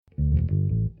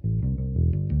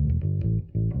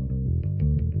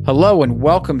Hello and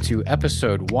welcome to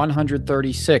episode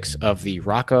 136 of the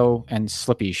Rocco and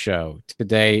Slippy Show.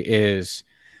 Today is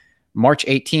March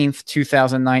 18th,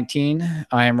 2019.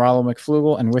 I am Rollo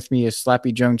McFlugel, and with me is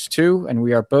Slappy Jones 2, and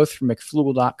we are both from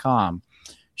McFlugel.com.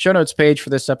 Show notes page for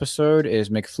this episode is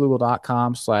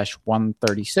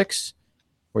McFlugel.com/136,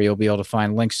 where you'll be able to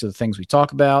find links to the things we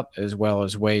talk about, as well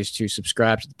as ways to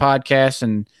subscribe to the podcast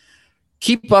and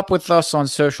keep up with us on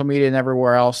social media and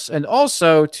everywhere else. And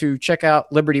also to check out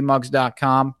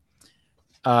libertymugs.com.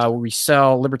 Where we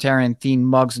sell libertarian themed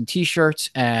mugs and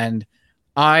t-shirts. And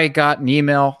I got an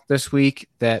email this week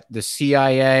that the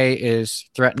CIA is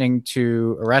threatening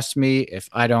to arrest me if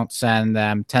I don't send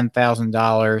them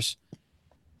 $10,000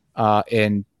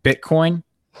 in Bitcoin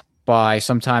by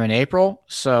sometime in April.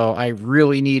 So I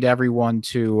really need everyone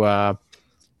to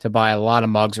buy a lot of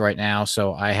mugs right now,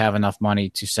 so I have enough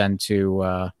money to send to,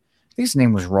 I think his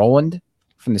name was Roland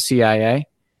from the CIA.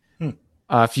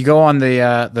 If you go on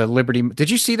the Liberty, did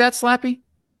you see that, Slappy?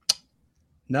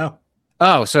 No.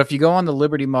 Oh, so if you go on the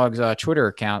Liberty Mugs Twitter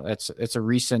account, it's a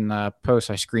recent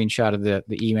post. I screenshotted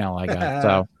the email I got.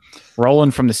 So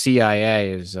Roland from the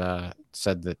CIA is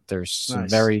said that there's some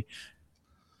very.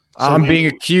 I'm being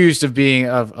accused of being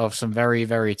of some very,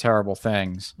 very terrible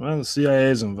things. Well, the CIA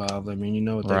is involved. I mean, you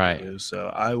know what they Right. do. So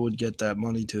I would get that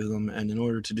money to them, and in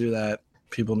order to do that,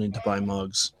 people need to buy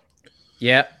mugs.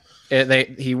 Yeah,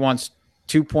 he wants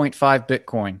 2.5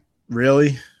 Bitcoin.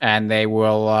 Really? And they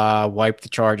will wipe the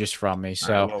charges from me.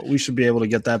 So well, we should be able to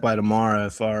get that by tomorrow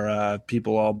if our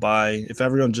people all buy. If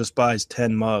everyone just buys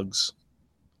 10 mugs.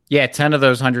 Yeah, 10 of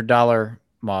those $100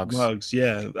 mugs. Mugs,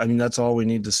 yeah. I mean, that's all we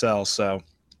need to sell. So.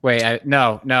 Wait,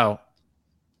 no.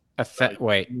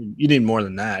 Wait. You need more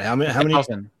than that. How many?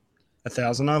 1,000.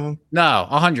 1,000 of them? No,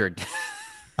 100.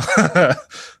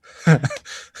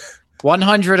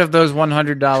 100 of those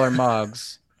 $100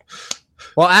 mugs.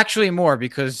 Well, actually more,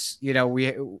 because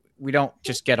we don't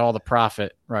just get all the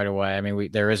profit right away. I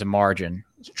mean, there is a margin.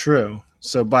 True.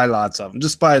 So buy lots of them.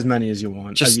 Just buy as many as you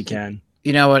want, as you can.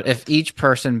 You know what? If each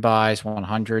person buys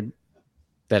 100,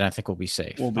 then I think we'll be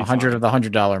safe. 100 of the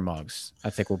 $100 mugs, I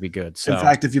think we'll be good. So, in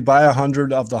fact, if you buy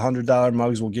 100 of the $100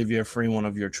 mugs, we'll give you a free one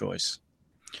of your choice.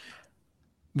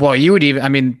 Well, you would even. I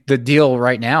mean, the deal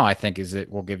right now, I think, is that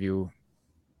we'll give you.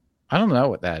 I don't know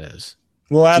what that is.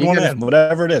 We'll add one in,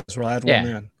 whatever it is. We'll add one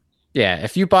in. Yeah,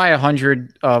 if you buy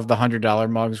 100 of the $100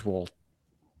 mugs, well,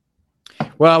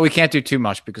 we can't do too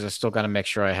much because I still got to make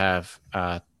sure I have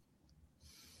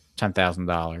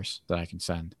 $10,000 that I can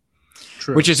send.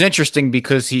 True. Which is interesting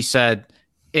because he said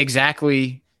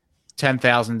exactly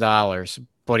 $10,000,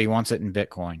 but he wants it in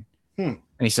Bitcoin. And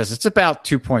he says it's about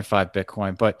 2.5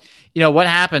 Bitcoin. But what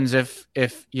happens if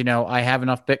I have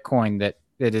enough Bitcoin that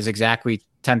is exactly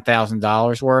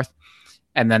 $10,000 worth,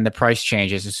 and then the price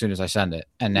changes as soon as I send it?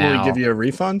 And now, will he give you a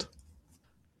refund?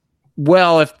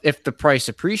 Well, if the price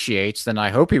appreciates, then I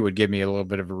hope he would give me a little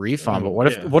bit of a refund. But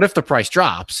what if the price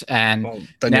drops and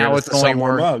then now it's only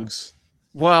more worth mugs?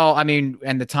 Well, I mean,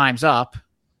 and the time's up,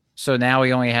 so now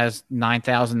he only has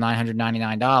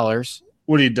 $9,999.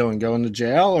 What are you doing? Going to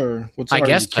jail, or what's? I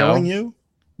guess killing you?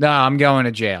 No, I'm going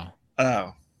to jail.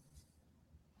 Oh,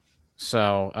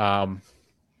 so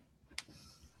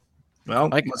well,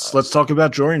 let's talk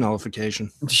about jury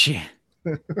nullification. Yeah.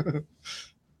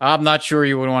 I'm not sure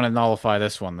you would want to nullify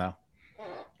this one though.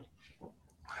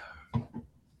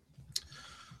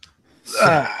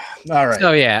 All right.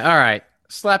 Oh yeah, all right.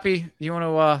 Slappy, you want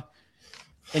to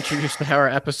introduce our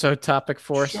episode topic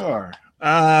for us? Sure.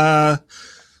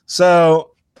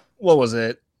 So what was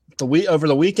it? Over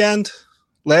the weekend?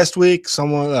 Last week,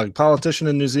 a politician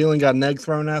in New Zealand got an egg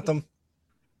thrown at them.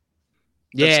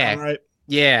 Yeah. Right?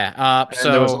 Yeah. So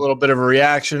there was a little bit of a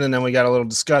reaction, and then we got a little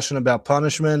discussion about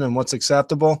punishment and what's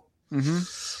acceptable. Mm-hmm.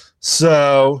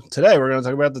 So today we're going to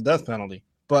talk about the death penalty.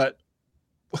 But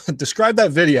describe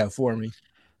that video for me.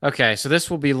 Okay, so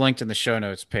this will be linked in the show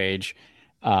notes page.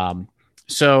 A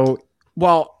little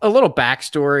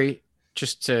backstory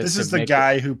just to. This is the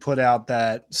guy who put out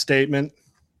that statement.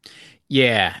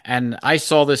 Yeah, and I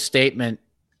saw this statement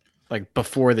like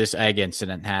before this egg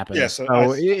incident happened. Yeah,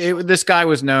 this guy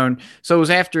was known. So it was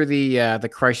after the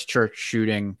Christchurch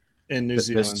shooting in New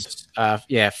Zealand.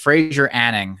 Fraser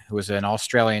Anning, who was an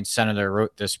Australian senator,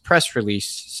 wrote this press release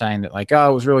saying that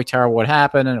it was really terrible what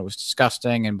happened and it was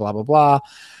disgusting and blah blah blah.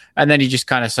 And then he just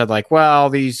kind of said But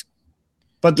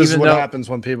this is what happens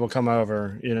when people come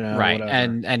over, right?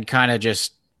 Whatever. And kind of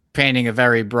just painting a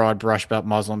very broad brush about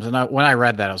Muslims. And when I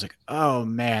read that, I was like, oh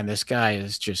man, this guy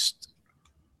is just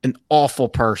an awful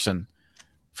person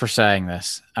for saying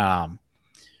this.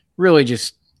 Really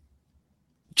just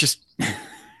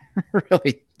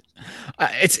really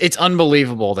It's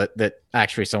unbelievable that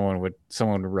actually someone would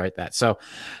write that. So,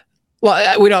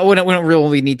 well, we don't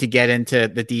really need to get into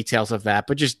the details of that,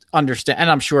 but just understand.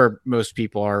 And I'm sure most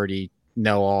people already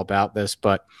know all about this,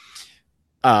 but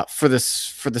for the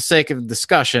sake of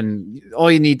discussion,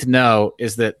 all you need to know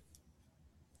is that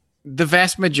the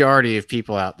vast majority of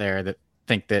people out there that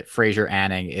think that Fraser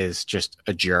Anning is just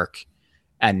a jerk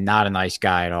and not a nice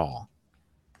guy at all.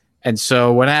 And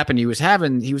so what happened? He was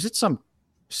at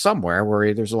somewhere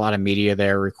where there's a lot of media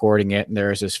there recording it, and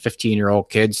there's this 15-year-old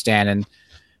kid standing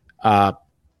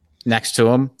next to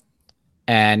him,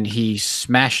 and he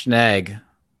smashed an egg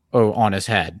on his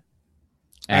head,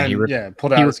 and he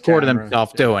recorded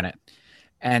himself doing it.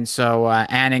 And so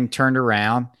Anning turned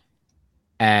around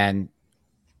and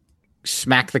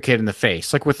smacked the kid in the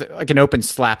face, like with like an open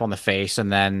slap on the face,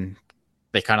 and then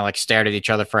they kind of like stared at each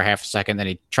other for a half a second. Then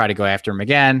he tried to go after him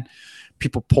again.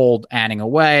 People pulled Anning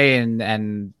away,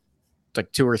 and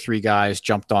like 2 or 3 guys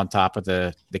jumped on top of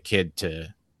the kid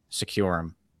to secure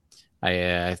him.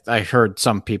 I heard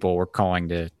some people were calling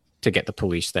to get the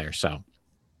police there. So,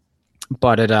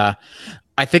 but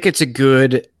I think it's a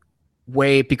good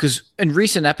way, because in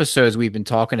recent episodes we've been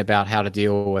talking about how to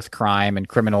deal with crime and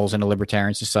criminals in a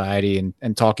libertarian society,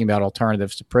 and talking about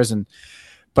alternatives to prison.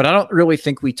 But I don't really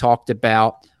think we talked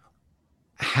about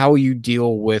how you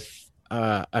deal with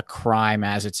a crime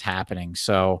as it's happening.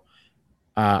 So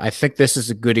I think this is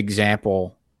a good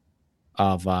example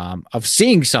of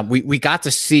seeing some. We got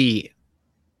to see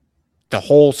the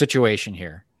whole situation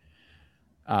here,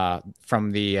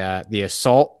 from the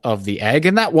assault of the egg,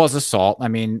 and that was assault. I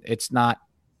mean, it's not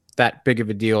that big of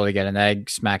a deal to get an egg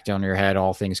smacked on your head,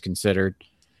 all things considered,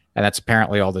 and that's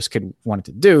apparently all this kid wanted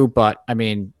to do. But I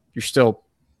mean, you're still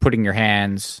putting your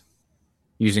hands,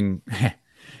 using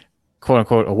quote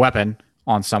unquote a weapon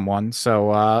on someone.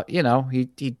 So he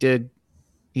did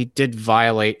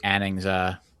violate Anning's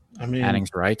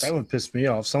rights. That would piss me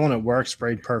off. Someone at work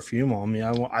sprayed perfume on me.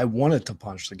 I wanted to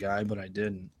punch the guy, but I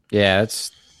didn't. Yeah,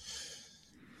 did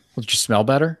you smell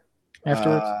better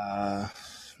afterwards?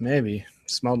 Maybe.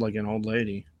 Smelled like an old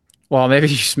lady. Well, maybe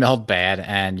you smelled bad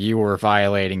and you were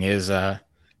violating his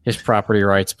property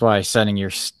rights by sending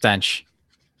your stench.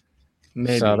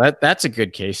 Maybe. So that's a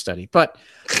good case study. But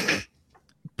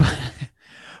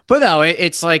no,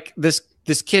 it's like this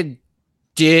kid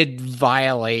did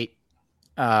violate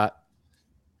the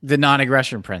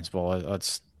non-aggression principle.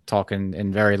 Let's talk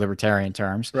in very libertarian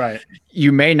terms. Right.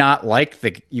 You may not like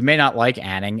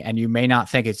Anning, and you may not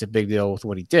think it's a big deal with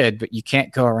what he did, but you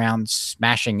can't go around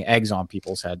smashing eggs on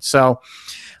people's heads. So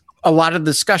a lot of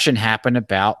discussion happened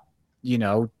about,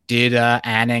 did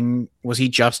Anning, was he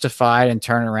justified in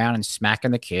turning around and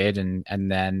smacking the kid?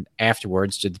 And then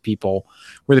afterwards,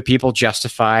 were the people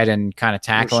justified in kind of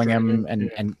tackling him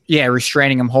and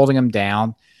restraining him, holding him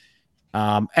down?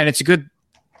 And it's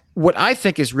what I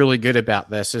think is really good about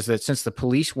this is that since the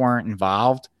police weren't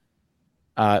involved,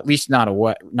 at least not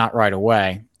right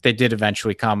away, they did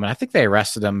eventually come, and I think they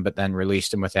arrested him, but then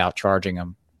released him without charging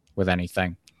him with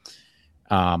anything.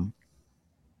 But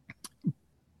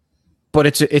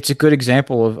it's a good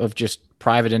example of just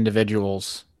private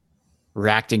individuals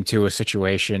reacting to a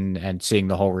situation and seeing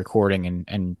the whole recording,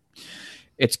 and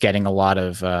it's getting a lot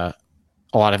of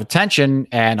attention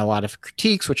and a lot of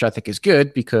critiques, which I think is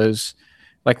good, because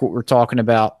like what we're talking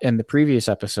about in the previous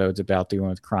episodes about dealing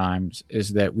with crimes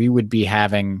is that we would be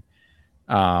having,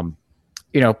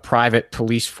 private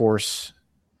police forces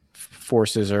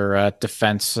or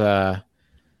defense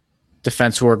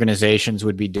organizations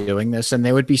would be doing this, and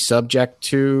they would be subject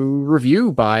to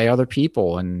review by other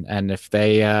people. And if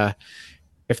they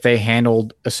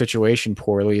handled a situation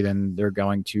poorly, then they're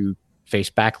going to face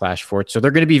backlash for it. So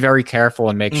they're going to be very careful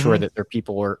and make sure that their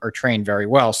people are trained very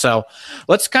well. So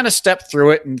let's kind of step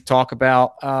through it and talk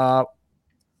about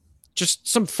just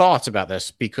some thoughts about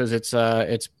this, because it's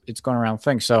going around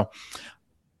things. So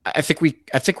I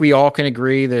think we all can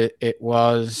agree that it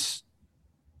was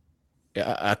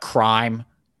a crime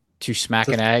to smack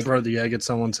an egg, throw the egg at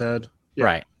someone's head. Yeah.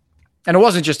 Right. And it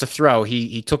wasn't just a throw.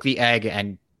 He took the egg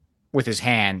and with his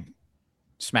hand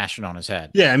smashed it on his head.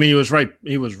 Yeah, I mean, he was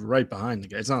right behind the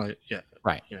guy. It's not like,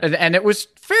 right. Yeah. And it was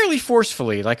fairly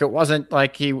forcefully. Like, it wasn't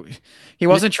like he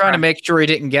wasn't trying to make sure he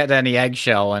didn't get any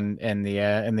eggshell in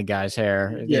the guy's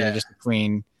hair. Yeah, just a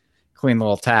clean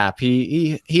little tap.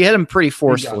 He hit him pretty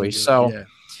forcefully. So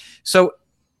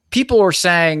people were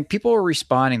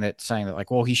responding saying that like,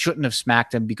 well, he shouldn't have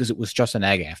smacked him because it was just an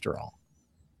egg after all.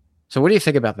 So what do you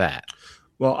think about that?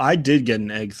 Well, I did get an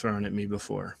egg thrown at me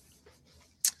before.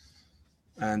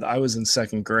 And I was in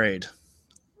second grade,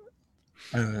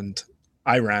 and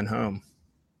I ran home.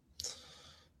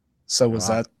 So was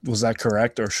that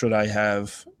correct, or should I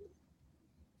have?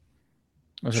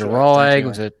 Was it a raw egg?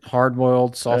 Was it hard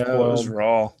boiled, soft boiled? It was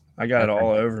raw. I got it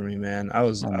all over me, man. I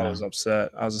was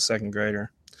upset. I was a second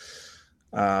grader.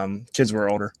 Kids were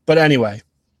older, but anyway.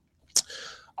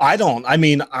 I don't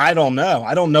know.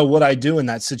 I don't know what I do in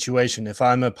that situation. If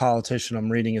I'm a politician,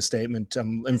 I'm reading a statement,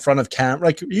 I'm in front of camera.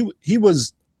 Like he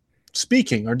was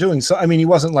speaking or doing so. I mean, he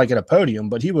wasn't like at a podium,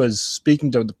 but he was speaking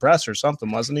to the press or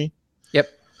something, wasn't he? Yep.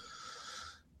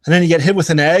 And then you get hit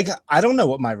with an egg. I don't know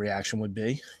what my reaction would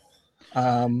be.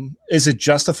 Is it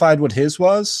justified what his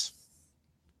was?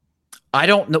 I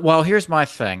don't know. Well, here's my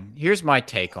thing. Here's my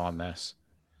take on this.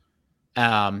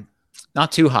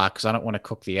 Not too hot because I don't want to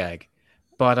cook the egg.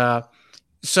 But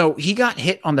so he got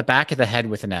hit on the back of the head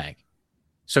with an egg.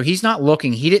 So he's not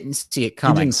looking. He didn't see it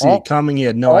coming. He didn't see it coming. He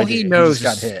had no idea. All he knows he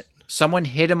just got hit. Someone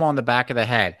hit him on the back of the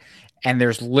head, and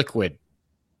there's liquid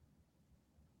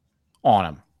on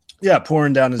him. Yeah,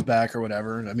 pouring down his back or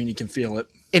whatever. I mean, you can feel it.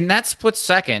 In that split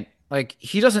second, like,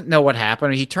 he doesn't know what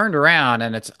happened. He turned around,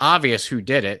 and it's obvious who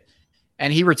did it,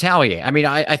 and he retaliated. I mean,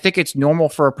 I think it's normal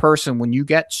for a person when you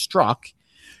get struck.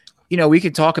 You know, we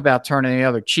could talk about turning the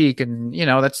other cheek, and, you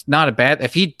know, that's not a bad.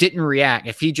 If he didn't react,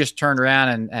 if he just turned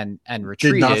around and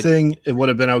retreated, did nothing, it would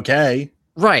have been okay,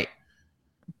 right?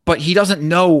 But he doesn't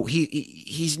know.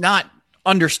 He's not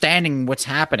understanding what's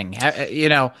happening. You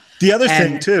know, the other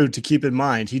thing too to keep in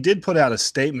mind, he did put out a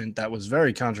statement that was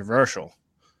very controversial.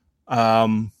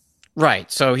 Right.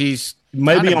 So he's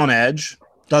maybe on edge.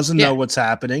 Doesn't know what's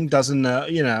happening. Doesn't know,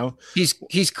 you know.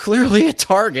 He's clearly a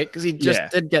target because he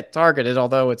just did get targeted,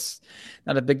 although it's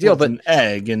not a big deal. But an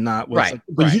egg and not with right.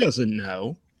 But he doesn't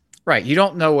know. Right. You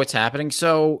don't know what's happening.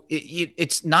 So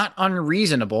it's not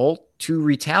unreasonable to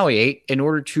retaliate in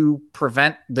order to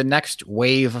prevent the next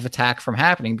wave of attack from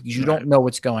happening because you don't know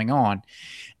what's going on.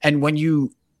 And when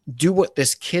you do what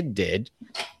this kid did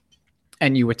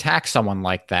and you attack someone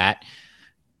like that,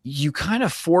 you kind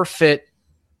of forfeit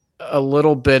a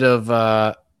little bit of,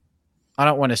 I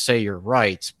don't want to say your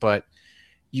rights, but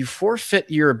you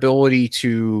forfeit your ability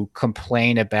to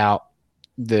complain about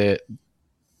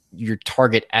your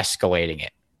target escalating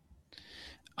it.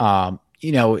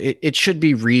 You know, it should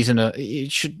be reasonable.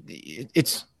 And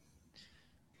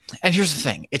here's the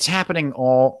thing. It's happening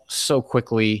all so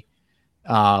quickly.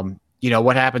 You know,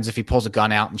 what happens if he pulls a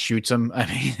gun out and shoots him? I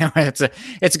mean, it's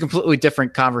a completely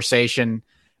different conversation.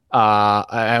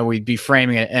 And we'd be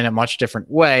framing it in a much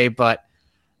different way, but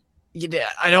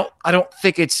I don't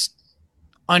think it's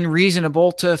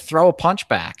unreasonable to throw a punch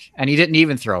back. And he didn't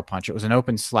even throw a punch. It was an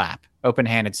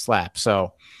open-handed slap.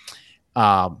 So,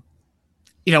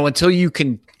 you know, until you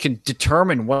can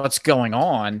determine what's going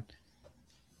on,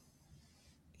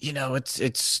 you know,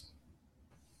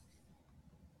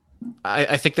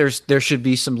 I think there should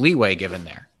be some leeway given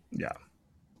there. Yeah.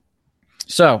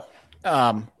 So,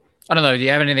 I don't know. Do you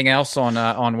have anything else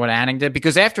on what Anning did?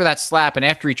 Because after that slap and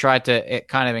after he tried to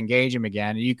kind of engage him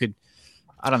again, you could,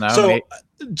 I don't know. So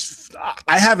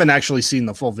I haven't actually seen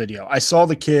the full video. I saw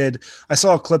the kid. I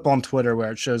saw a clip on Twitter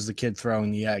where it shows the kid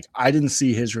throwing the egg. I didn't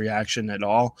see his reaction at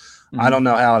all. Mm-hmm. I don't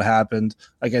know how it happened.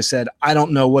 Like I said, I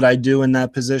don't know what I do in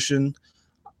that position.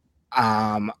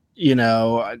 You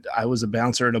know, I was a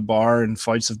bouncer at a bar and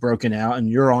fights have broken out and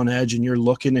you're on edge and you're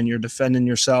looking and you're defending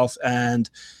yourself. And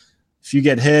if you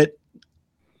get hit,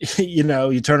 you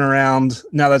know, you turn around.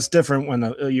 Now that's different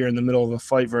when you're in the middle of a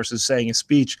fight versus saying a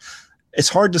speech. It's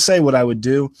hard to say what I would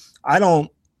do.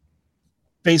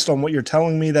 Based on what you're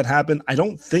telling me that happened, I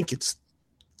don't think it's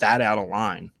that out of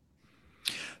line.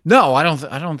 No, I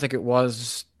don't think it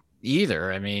was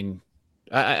either. I mean,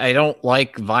 I don't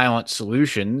like violent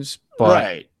solutions, but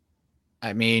right.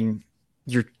 I mean,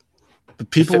 but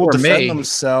people will defend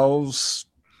themselves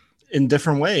in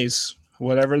different ways.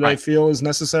 Whatever they feel is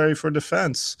necessary for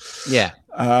defense. Yeah.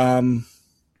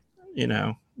 You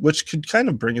know, which could kind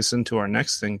of bring us into our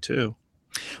next thing too.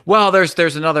 Well,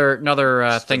 there's another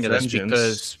thing to this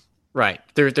because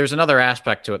there's another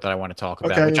aspect to it that I want to talk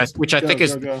about, which I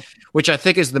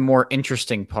think is the more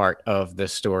interesting part of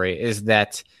this story is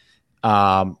that 2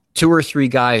 or 3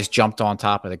 guys jumped on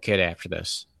top of the kid after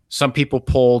this. Some people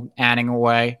pulled Anning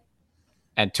away.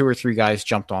 And 2 or 3 guys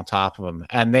jumped on top of him,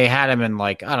 and they had him in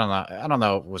like I don't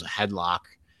know if it was a headlock,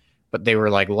 but they were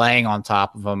like laying on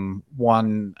top of him.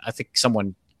 I think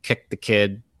someone kicked the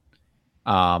kid.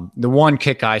 The one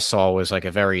kick I saw was like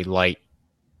a very light,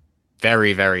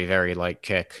 very very very light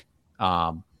kick.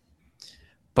 But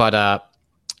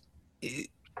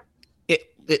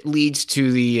it leads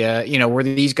to the you know, were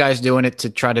these guys doing it to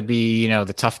try to be, you know,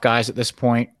 the tough guys at this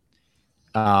point?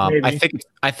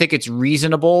 I think it's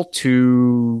reasonable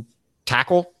to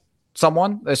tackle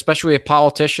someone, especially a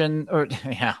politician, or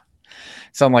yeah,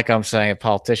 sound like I'm saying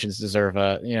politicians deserve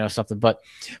something, but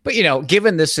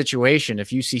given this situation,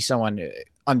 if you see someone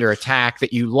under attack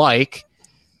that you like,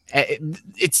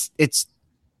 it's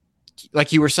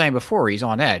like you were saying before, he's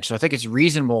on edge. So I think it's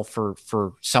reasonable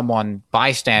for someone,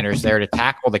 bystanders there, to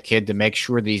tackle the kid to make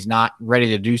sure that he's not ready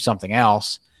to do something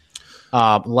else.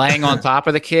 Laying on top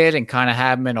of the kid and kind of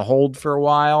have him in a hold for a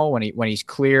while when he's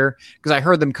clear. Because I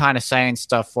heard them kind of saying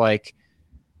stuff like,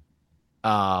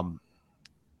 you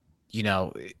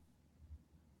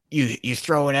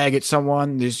throw an egg at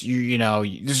someone, this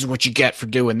is what you get for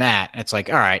doing that. And it's like,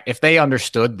 all right, if they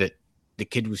understood that the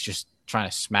kid was just trying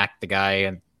to smack the guy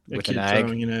and with an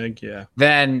egg, yeah,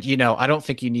 then I don't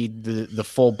think you need the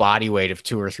full body weight of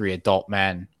 2 or 3 adult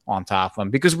men on top of them,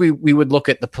 because we would look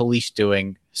at the police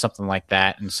doing something like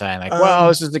that and saying like, well,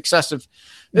 this is excessive.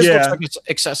 This looks like it's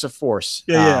excessive force.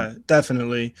 Yeah,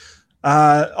 definitely.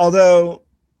 Although,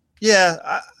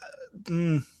 I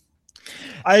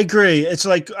agree. It's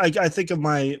like I think of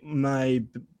my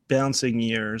bouncing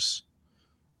years,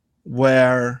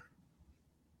 where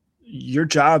your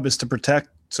job is to protect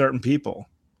certain people,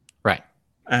 right?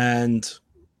 And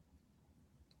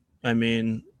I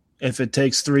mean, if it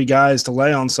takes 3 guys to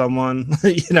lay on someone,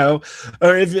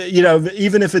 or if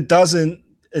even if it doesn't,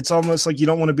 it's almost like you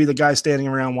don't want to be the guy standing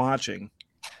around watching.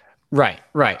 Right.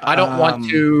 I don't want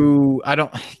to.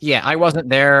 I wasn't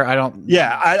there. I don't.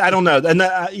 Yeah, I don't know.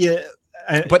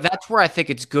 And but that's where I think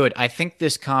it's good. I think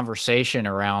this conversation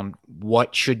around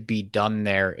what should be done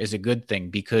there is a good thing,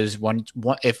 because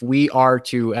if we are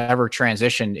to ever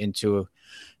transition into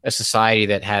a society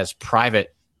that has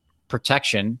private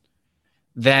protection,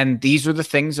 then these are the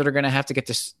things that are going to have to get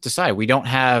decided. We don't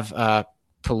have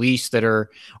police that are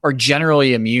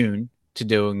generally immune to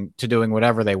doing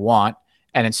whatever they want.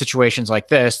 And in situations like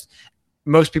this,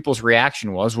 most people's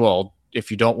reaction was, well,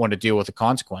 if you don't want to deal with the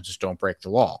consequences, don't break the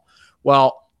law.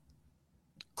 Well,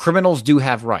 criminals do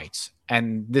have rights,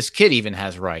 and this kid even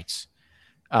has rights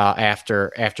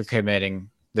after committing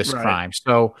this crime.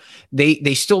 So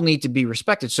they still need to be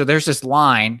respected. So there's this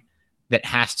line that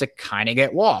has to kind of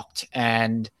get walked,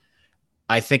 and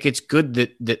I think it's good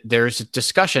that there's a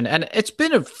discussion, and it's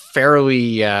been a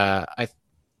fairly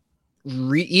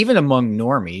even among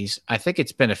normies, I think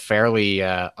it's been a fairly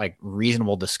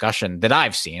reasonable discussion that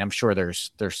I've seen. I'm sure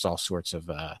there's all sorts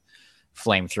of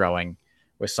flame throwing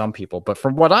with some people, but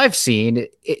from what I've seen,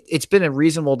 it's been a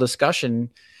reasonable discussion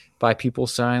by people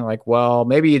saying like, well,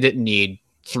 maybe you didn't need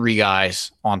 3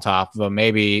 guys on top of them.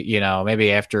 Maybe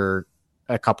after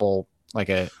a couple,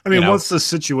 once the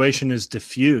situation is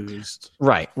diffused,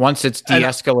 right? Once it's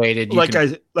de-escalated,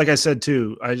 like I said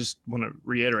too, I just want to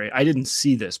reiterate, I didn't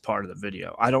see this part of the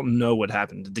video. I don't know what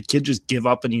happened. Did the kid just give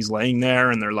up and he's laying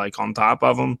there and they're like on top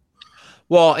of him?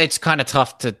 Well, it's kind of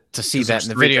tough to see that in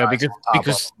the video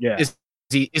because is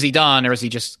he done, or is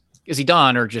he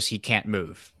done, or just he can't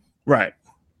move? Right.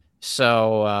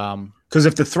 So, because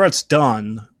if the threat's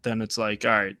done, then it's like,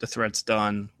 all right, the threat's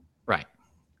done. Right.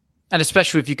 And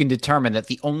especially if you can determine that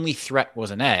the only threat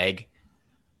was an egg,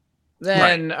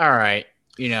 then all right,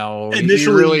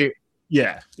 initially,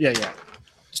 yeah.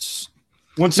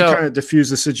 Once you kind of diffuse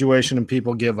the situation and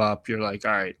people give up, you're like,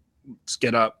 all right, let's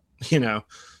get up,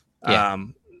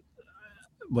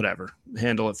 whatever,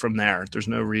 handle it from there. There's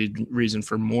no reason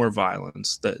for more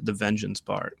violence, the vengeance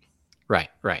part. Right.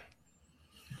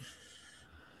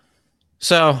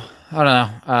 So I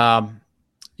don't know.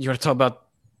 You want to talk about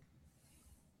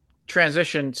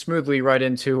transition smoothly right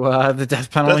into the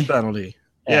death penalty? Death penalty.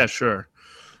 Yeah, sure.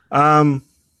 Well,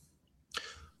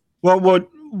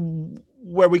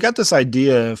 where we got this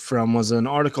idea from was an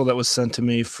article that was sent to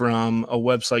me from a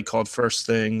website called First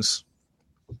Things.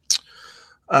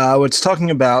 It's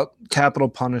talking about capital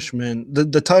punishment.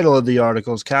 The title of the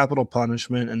article is Capital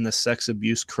Punishment and the Sex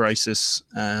Abuse Crisis,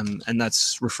 and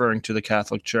that's referring to the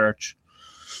Catholic Church.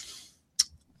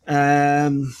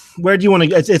 Where do you want to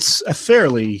get? It's a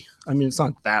fairly, it's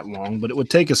not that long, but it would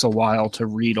take us a while to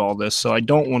read all this, so I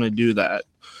don't want to do that.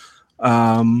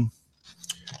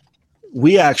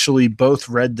 We actually both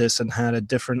read this and had a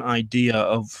different idea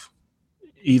of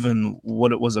even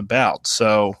what it was about,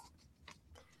 so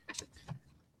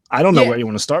I don't know where you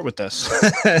want to start with this.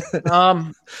 I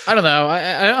don't know.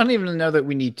 I don't even know that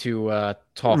we need to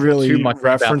talk really too much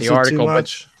about the article,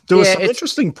 but there was some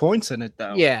interesting points in it,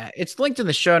 though. Yeah, it's linked in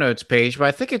the show notes page, but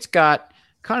I think it's got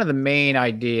kind of the main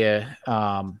idea.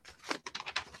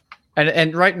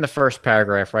 And right in the first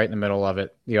paragraph, right in the middle of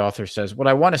it, the author says, "What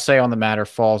I want to say on the matter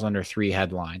falls under 3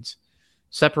 headlines: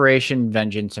 separation,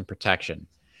 vengeance, and protection."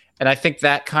 And I think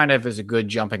that kind of is a good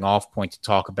jumping off point to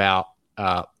talk about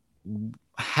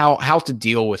how to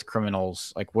deal with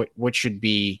criminals, like what should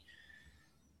be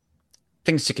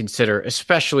things to consider,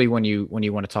 especially when you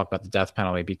want to talk about the death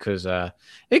penalty, because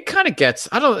it kind of gets,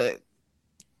 I don't,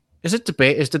 is it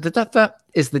debate is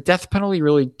the death penalty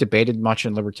really debated much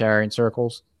in libertarian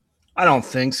circles? I don't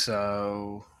think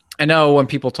so. I know when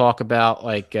people talk about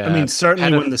like I mean,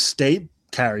 certainly when the state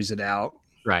carries it out,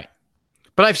 right?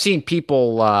 But I've seen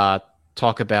people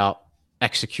talk about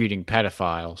executing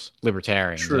pedophiles,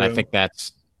 libertarians, True. and I think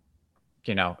that's,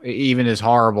 even as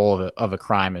horrible of a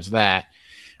crime as that,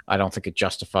 I don't think it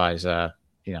justifies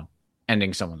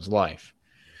ending someone's life.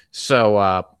 So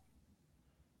I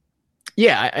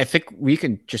think we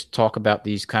can just talk about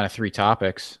these kind of three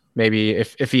topics. Maybe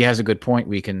if he has a good point,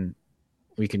 we can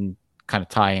kind of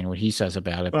tie in what he says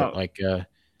about it. Well, but like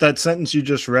that sentence you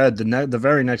just read, the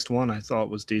very next one I thought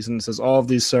was decent. It says, all of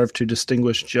these serve to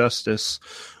distinguish justice,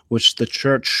 which the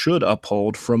church should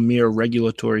uphold, from mere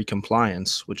regulatory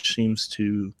compliance, which seems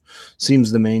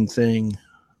the main thing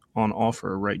on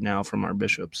offer right now from our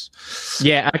bishops.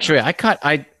 Yeah, actually, I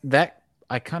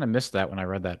kind of missed that when I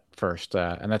read that first,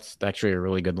 and that's actually a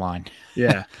really good line.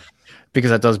 Yeah,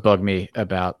 because that does bug me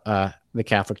about the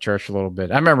Catholic Church a little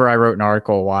bit. I remember I wrote an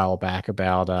article a while back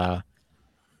about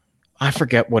I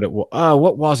forget what it was.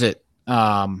 What was it?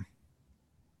 A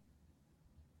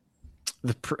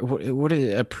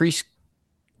priest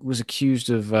was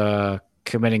accused of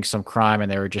committing some crime,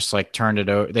 and they were just like turned it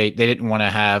over. They didn't want to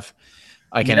have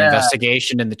like an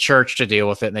investigation in the church to deal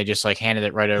with it, and they just like handed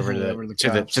it right over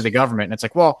to the government. And it's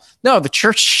like, well, no, the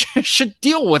church should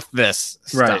deal with this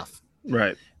stuff,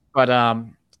 right? But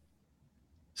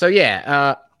so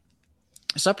yeah,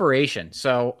 separation.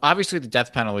 So obviously, the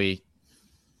death penalty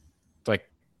like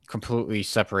completely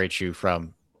separates you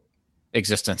from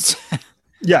existence.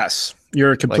 Yes,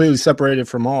 you're completely separated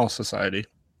from all society.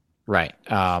 Right.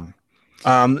 Now,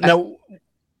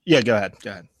 yeah, go ahead.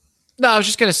 No, I was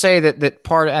just going to say that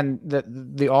part, and that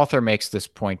the author makes this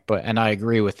point, and I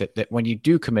agree with it, that when you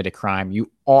do commit a crime,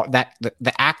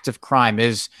 the act of crime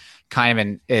is kind of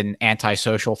an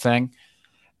antisocial thing,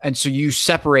 and so you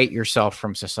separate yourself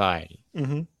from society,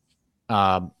 and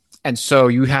so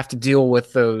you have to deal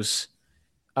with those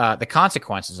the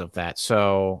consequences of that.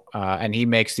 So, and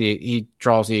he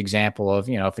draws the example of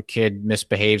if a kid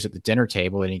misbehaves at the dinner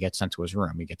table, then he gets sent to his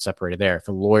room, he gets separated there. If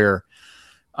a lawyer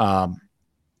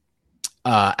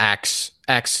acts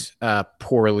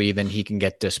poorly, then he can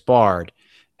get disbarred.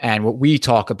 And what we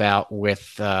talk about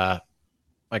with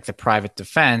like the private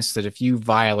defense, that if you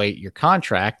violate your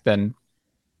contract, then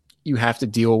you have to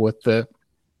deal with the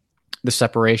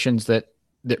separations that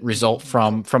result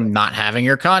from not having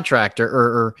your contract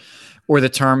or the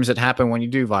terms that happen when you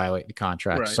do violate the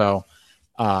contract. Right. So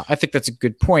I think that's a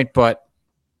good point, but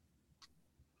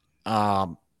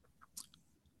to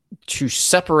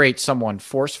separate someone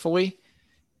forcefully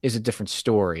is a different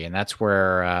story. And that's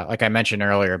where, like I mentioned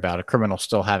earlier about a criminal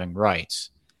still having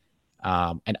rights.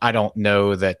 And I don't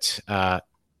know that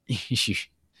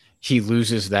he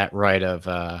loses that right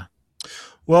of...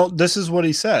 Well, this is what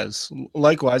he says.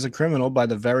 Likewise, a criminal, by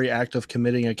the very act of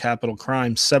committing a capital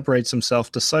crime, separates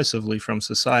himself decisively from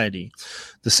society.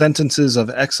 The sentences of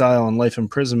exile and life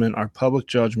imprisonment are public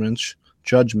judgments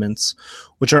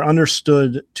which are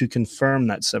understood to confirm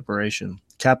that separation.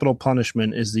 Capital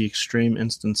punishment is the extreme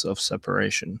instance of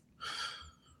separation.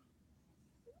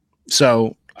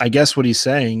 So I guess what he's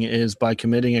saying is, by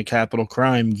committing a capital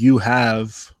crime, you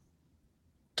have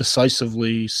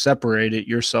decisively separated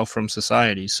yourself from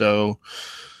society. So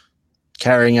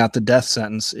carrying out the death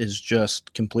sentence is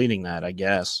just completing that, I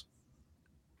guess.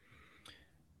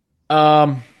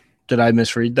 Did I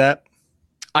misread that?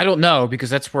 I don't know, because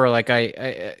that's where like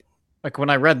I like when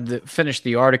I finished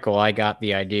the article, I got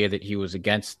the idea that he was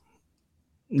against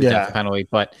the death penalty,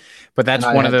 but that's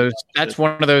one of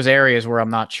those areas where I'm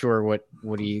not sure what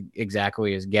he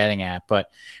exactly is getting at.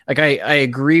 But like I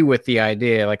agree with the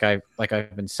idea, like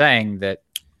I've been saying, that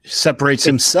separates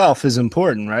himself is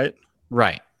important, right?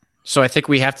 Right. So I think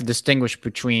we have to distinguish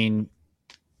between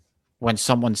when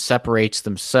someone separates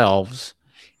themselves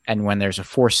and when there's a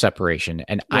forced separation.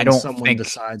 And when someone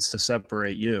decides to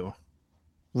separate you.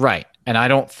 Right. And I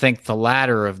don't think the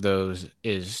latter of those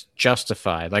is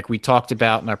justified. Like we talked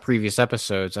about in our previous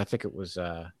episodes, I think it was,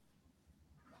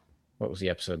 what was the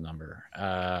episode number?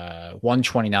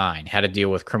 129, how to deal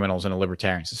with criminals in a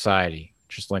libertarian society,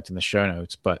 just linked in the show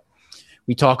notes. But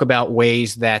we talk about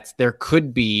ways that there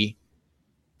could be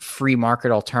free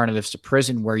market alternatives to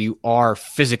prison where you are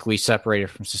physically separated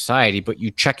from society, but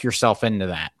you check yourself into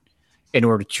that. in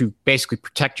order to basically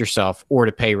protect yourself or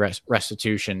to pay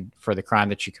restitution for the crime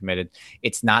that you committed.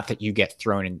 It's not that you get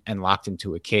thrown and locked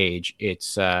into a cage.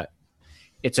 It's an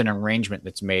arrangement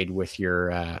that's made with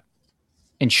your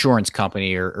insurance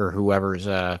company or whoever's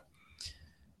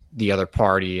the other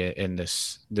party in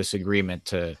this agreement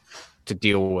to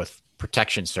deal with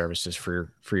protection services for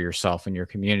yourself and your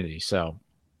community. So,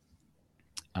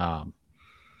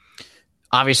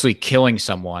 obviously, killing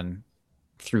someone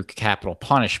through capital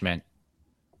punishment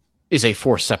is a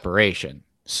forced separation.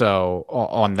 So,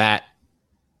 on that,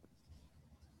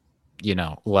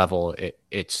 level,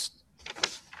 it's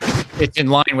in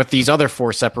line with these other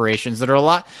forced separations that are a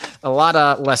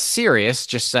lot less serious.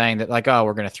 Just saying that, like, oh,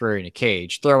 we're going to throw you in a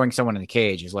cage. Throwing someone in a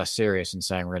cage is less serious than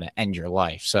saying we're going to end your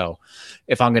life. So,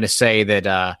 if I'm going to say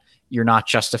that you're not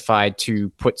justified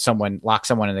to lock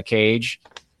someone in the cage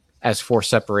as forced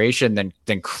separation,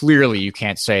 then clearly you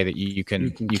can't say that you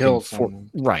can kill someone.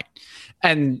 Right.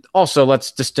 And also,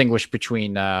 let's distinguish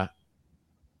between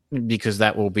because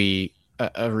that will be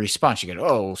a response. You go,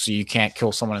 oh, so you can't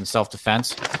kill someone in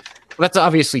self-defense? Well, that's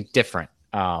obviously different.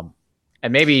 And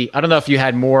maybe, I don't know if you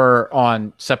had more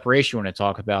on separation you want to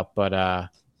talk about, but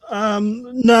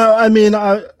no, I mean,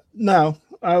 I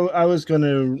was going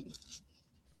to,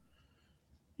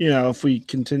 if we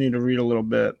continue to read a little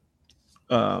bit,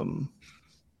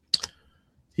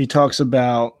 he talks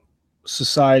about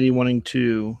society wanting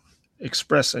to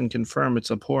express and confirm its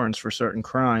abhorrence for certain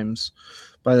crimes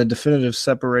by the definitive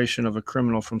separation of a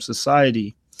criminal from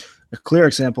society. A clear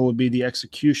example would be the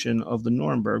execution of the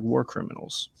Nuremberg war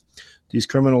criminals. These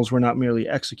criminals were not merely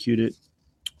executed,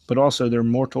 but also their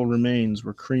mortal remains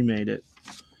were cremated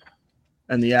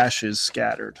and the ashes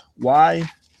scattered. Why?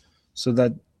 So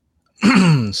that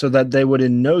they would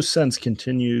in no sense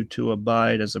continue to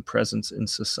abide as a presence in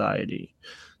society.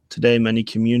 Today, many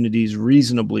communities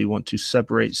reasonably want to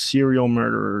separate serial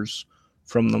murderers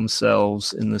from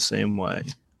themselves in the same way.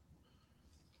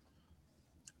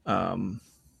 I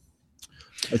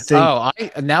think.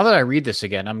 Now that I read this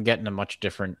again, I'm getting a much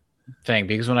different thing,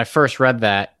 because when I first read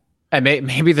that, and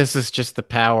maybe this is just the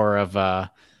power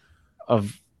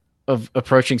of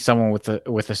approaching someone with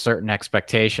a certain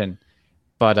expectation,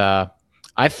 but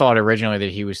I thought originally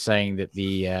that he was saying that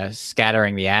the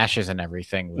scattering the ashes and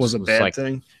everything was a bad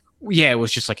thing. Yeah, it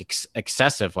was just like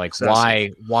excessive. Like,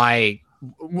 why?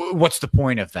 What's the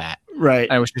point of that? Right.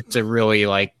 And it was just a really,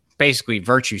 like, basically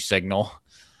virtue signal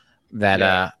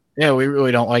that we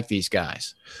really don't like these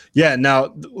guys. Yeah.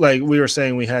 Now, like we were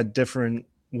saying, we had different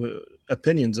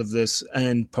opinions of this,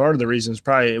 and part of the reason is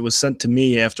probably it was sent to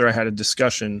me after I had a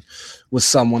discussion with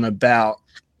someone about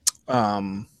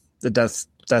the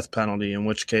death penalty, in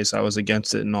which case I was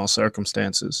against it in all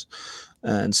circumstances.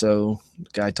 And so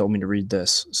the guy told me to read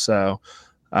this. So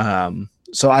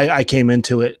I came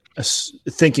into it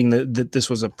thinking that this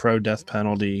was a pro-death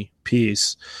penalty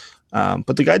piece.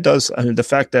 But the guy does, I mean, the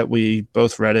fact that we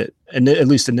both read it, and at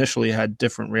least initially had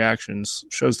different reactions,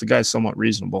 shows the guy's somewhat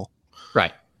reasonable.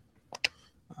 Right.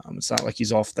 It's not like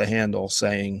he's off the handle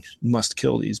saying, must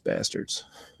kill these bastards.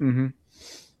 Mm-hmm.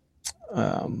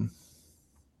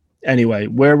 Anyway,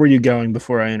 where were you going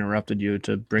before I interrupted you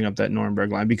to bring up that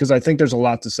Nuremberg line? Because I think there's a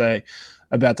lot to say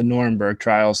about the Nuremberg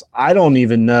trials. I don't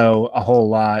even know a whole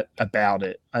lot about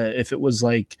it. If it was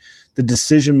like the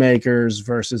decision makers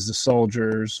versus the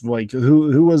soldiers, like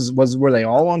who were they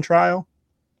all on trial?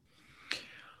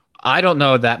 I don't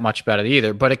know that much about it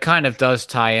either, but it kind of does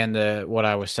tie into what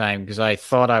I was saying, because I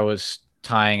thought I was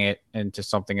tying it into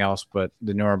something else, but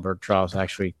the Nuremberg trials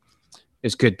actually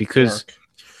is good because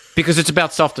it's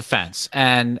about self-defense.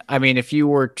 And I mean, if you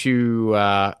were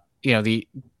to,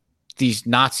 these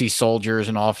Nazi soldiers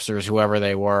and officers, whoever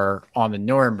they were on the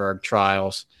Nuremberg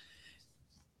trials,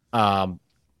 while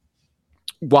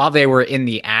they were in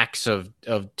the acts of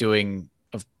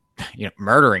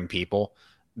murdering people,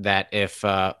 that if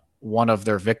one of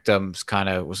their victims kind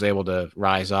of was able to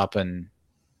rise up and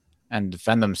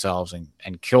defend themselves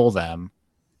and kill them,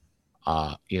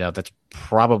 that's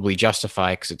probably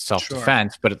justified because it's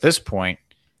self-defense. Sure. But at this point,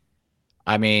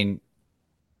 I mean,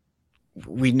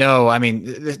 we know, I mean,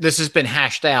 this has been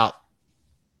hashed out.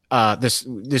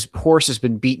 This horse has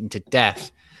been beaten to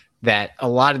death, that a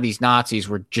lot of these Nazis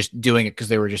were just doing it because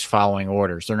they were just following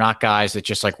orders. They're not guys that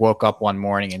just like woke up one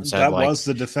morning and said, that was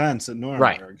the defense at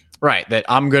Nuremberg. Right. That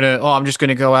I'm just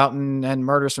gonna go out and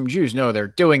murder some Jews. No, they're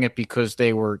doing it because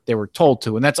they were told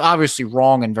to, and that's obviously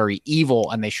wrong and very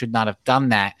evil, and they should not have done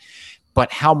that.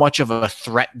 But how much of a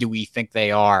threat do we think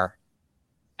they are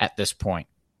at this point?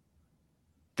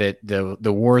 That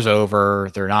the war's over,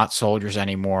 they're not soldiers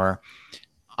anymore.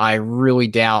 I really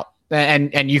doubt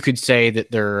and you could say that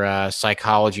their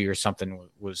psychology or something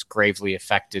was gravely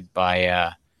affected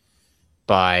by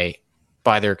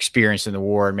their experience in the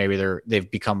war, and maybe they've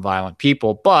become violent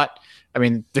people. But I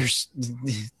mean, there's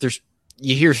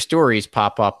you hear stories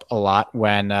pop up a lot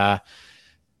when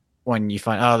you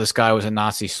find, oh, this guy was a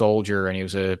Nazi soldier and he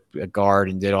was a guard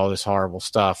and did all this horrible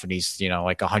stuff, and he's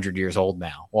like 100 years old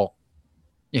now. Well,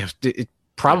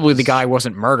 probably the guy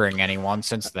wasn't murdering anyone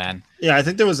since then. Yeah, I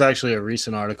think there was actually a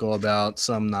recent article about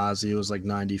some Nazi who was like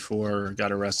 94,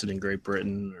 got arrested in Great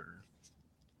Britain, or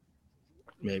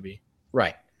maybe.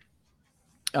 Right.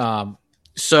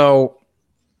 So,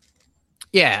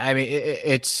 yeah, I mean,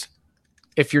 it's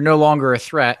if you're no longer a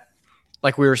threat,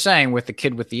 like we were saying with the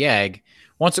kid with the egg,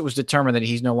 once it was determined that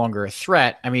he's no longer a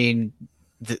threat, I mean,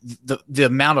 the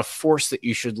amount of force that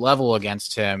you should level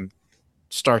against him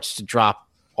starts to drop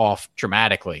off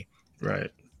dramatically. Right.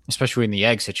 Especially in the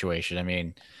egg situation. I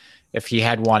mean, if he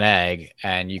had one egg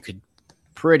and you could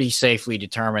pretty safely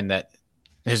determine that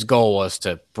his goal was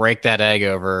to break that egg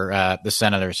over the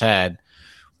senator's head,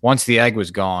 once the egg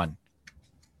was gone,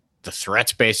 the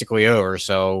threat's basically over.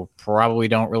 So probably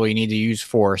don't really need to use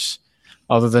force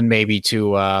other than maybe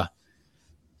to,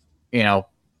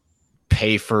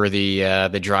 pay for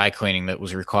the dry cleaning that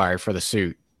was required for the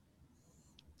suit.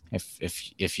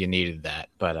 If you needed that,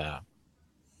 but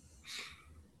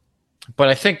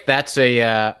I think that's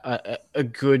a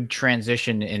good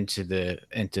transition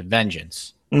into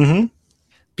vengeance,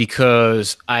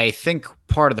 because I think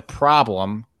part of the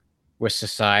problem with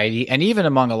society, and even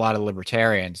among a lot of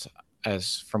libertarians,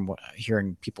 as from what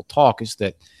hearing people talk, is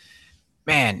that,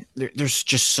 man, there's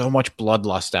just so much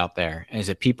bloodlust out there, is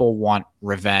that people want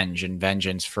revenge and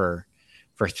vengeance for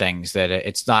things, that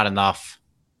it's not enough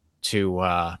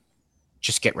to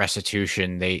just get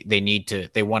restitution. They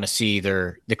want to see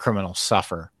the criminals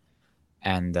suffer.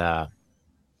 And I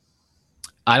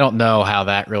don't know how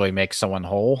that really makes someone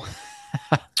whole.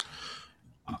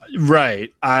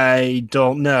 Right. I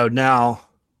don't know. Now,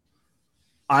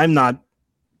 I'm not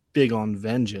big on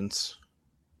vengeance,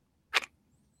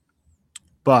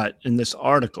 but in this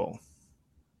article,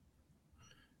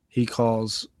 he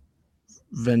calls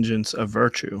vengeance a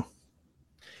virtue.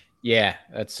 Yeah,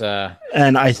 that's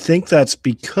and I think that's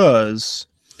because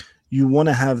you want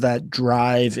to have that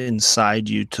drive inside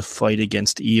you to fight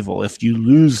against evil. If you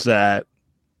lose that,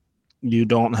 you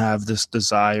don't have this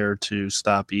desire to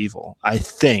stop evil, I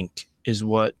think, is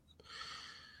why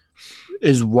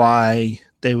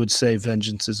they would say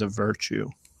vengeance is a virtue.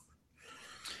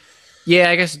 Yeah,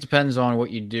 I guess it depends on what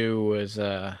you do as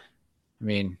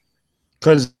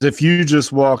because if you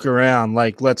just walk around,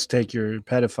 like, let's take your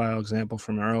pedophile example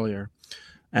from earlier,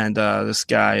 and this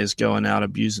guy is going out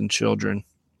abusing children,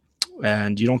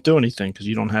 and you don't do anything because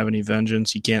you don't have any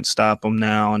vengeance. You can't stop him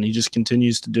now, and he just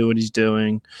continues to do what he's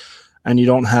doing, and you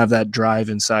don't have that drive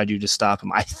inside you to stop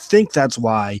him. I think that's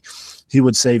why he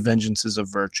would say vengeance is a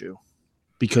virtue,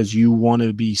 because you want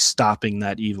to be stopping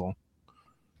that evil.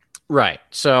 Right.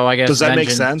 So I guess, does that make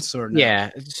sense or no?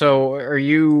 Yeah. So are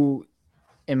you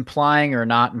implying or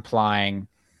not implying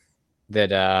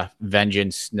that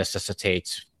vengeance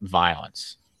necessitates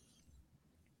violence?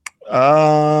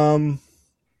 I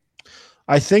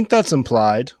think that's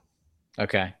implied.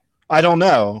 Okay. I don't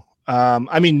know.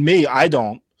 I mean, me, I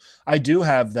don't. I do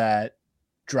have that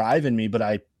drive in me, but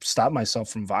I stop myself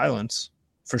from violence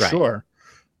for sure.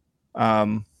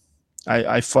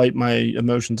 I fight my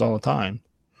emotions all the time.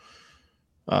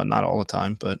 Not all the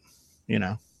time, but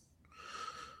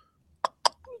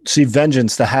See,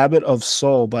 vengeance, the habit of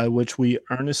soul by which we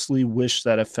earnestly wish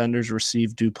that offenders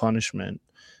receive due punishment,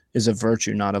 is a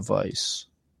virtue, not a vice.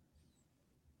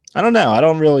 I don't know. I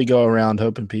don't really go around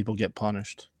hoping people get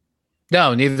punished.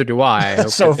 No, neither do I.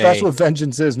 So if that's what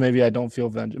vengeance is, maybe I don't feel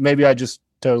vengeance. Maybe I just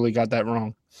totally got that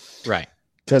wrong. Right.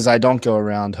 Because I don't go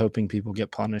around hoping people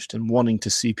get punished and wanting to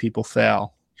see people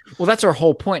fail. Well, that's our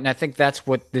whole point, and I think that's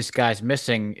what this guy's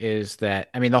missing, is that,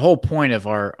 I mean, the whole point of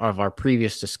our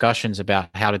previous discussions about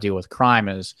how to deal with crime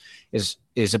is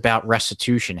about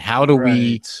restitution. How do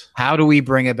we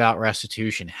bring about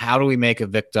restitution? How do we make a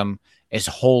victim as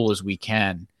whole as we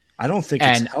can? I don't think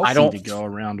it's healthy to go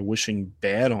around wishing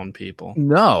bad on people.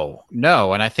 No,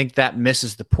 and I think that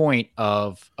misses the point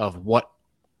of what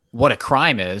a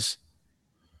crime is.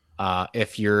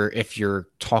 If you're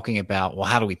talking about, well,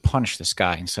 how do we punish this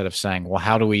guy, instead of saying, well,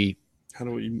 how do we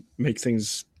make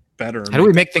things better? How do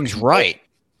we make things right?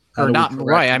 Or not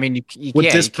right? I mean,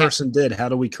 what this person did, how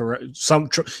do we correct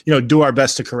do our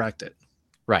best to correct it?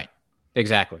 Right.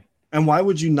 Exactly. And why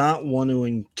would you not want to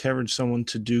encourage someone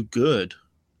to do good?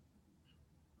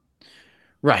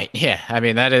 Right. Yeah. I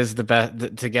mean, that is the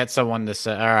best to get someone to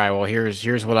say, all right, well,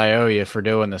 here's what I owe you for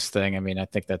doing this thing. I mean, I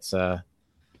think that's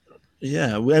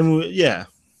Yeah, yeah,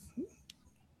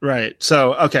 right.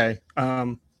 So, okay,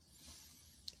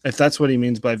 if that's what he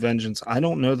means by vengeance, I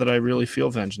don't know that I really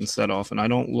feel vengeance that often. I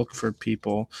don't look for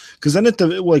people because then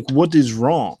like, what is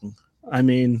wrong? I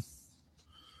mean,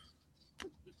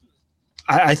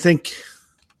 I think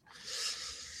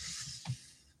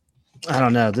I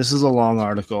don't know. This is a long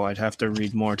article. I'd have to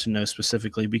read more to know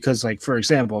specifically because, like, for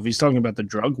example, if he's talking about the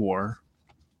drug war,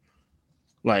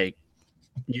 like,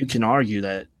 you can argue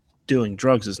that doing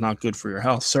drugs is not good for your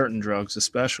health, certain drugs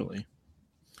especially.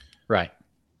 right.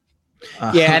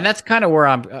 Yeah, and that's kind of where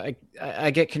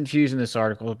I get confused in this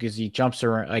article because he jumps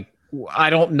around. Like, I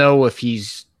don't know if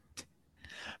he's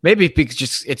maybe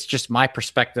because it's just my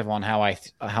perspective on how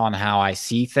I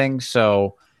see things.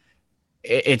 So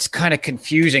it's kind of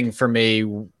confusing for me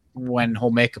when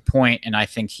he'll make a point and I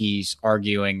think he's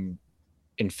arguing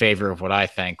in favor of what I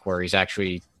think, where he's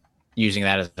actually using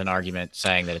that as an argument,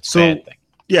 saying that it's a bad thing.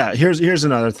 Yeah, here's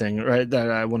another thing, right,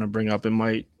 that I want to bring up. It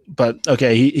might, but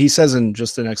okay, he says in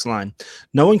just the next line,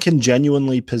 no one can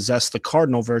genuinely possess the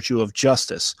cardinal virtue of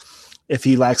justice if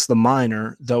he lacks the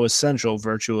minor, though essential,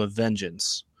 virtue of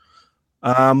vengeance.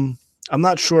 I'm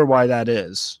not sure why that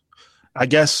is. I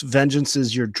guess vengeance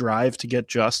is your drive to get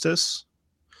justice.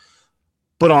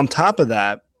 But on top of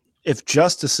that, if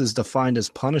justice is defined as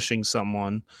punishing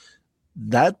someone,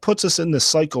 that puts us in the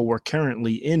cycle we're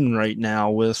currently in right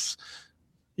now with,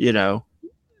 you know,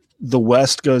 the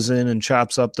West goes in and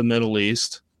chops up the Middle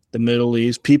East. The Middle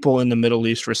East, people in the Middle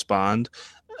East respond.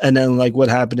 And then, like what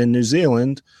happened in New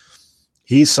Zealand,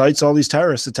 he cites all these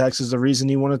terrorist attacks as the reason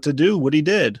he wanted to do what he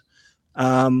did.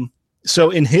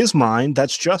 So in his mind,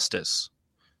 that's justice.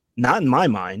 Not in my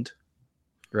mind.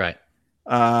 Right.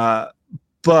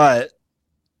 But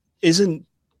do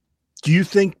you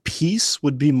think peace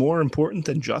would be more important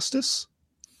than justice?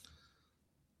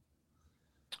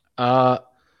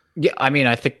 Yeah, I mean,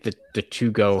 I think that the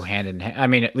two go hand in hand. I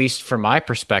mean, at least from my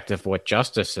perspective, what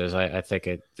justice is, I think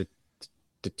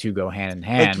the two go hand in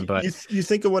hand. Like, but you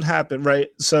think of what happened, right?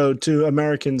 So to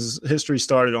Americans, history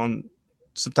started on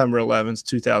September 11th,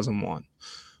 2001.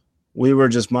 We were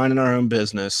just minding our own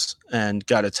business and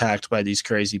got attacked by these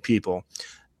crazy people.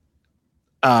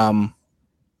 And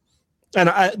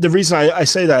the reason I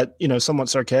say that, somewhat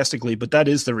sarcastically, but that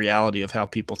is the reality of how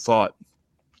people thought.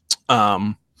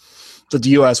 That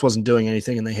the U.S. wasn't doing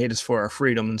anything and they hate us for our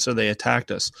freedom, and so they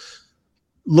attacked us.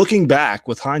 Looking back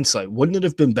with hindsight, wouldn't it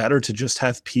have been better to just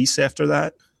have peace after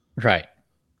that? Right.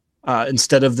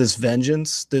 Instead of this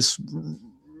vengeance, this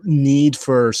need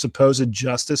for supposed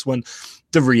justice, when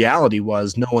the reality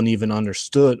was no one even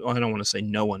understood. I don't want to say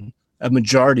no one. A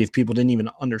majority of people didn't even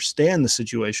understand the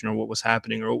situation or what was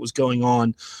happening or what was going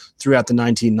on throughout the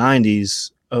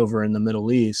 1990s over in the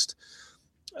Middle East.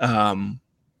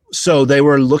 So they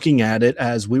were looking at it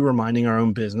as we were minding our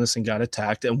own business and got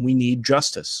attacked and we need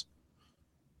justice.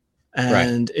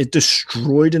 And right. It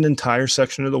destroyed an entire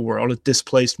section of the world. It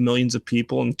displaced millions of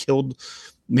people and killed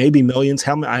maybe millions.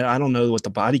 How many? I don't know what the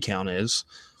body count is.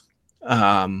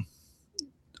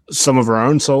 Some of our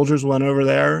own soldiers went over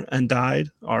there and died,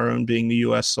 our own being the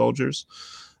U.S. soldiers.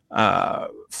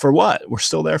 For what? We're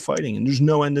still there fighting and there's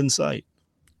no end in sight.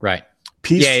 Right.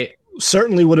 Peace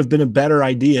certainly would have been a better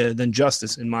idea than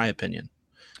justice, in my opinion.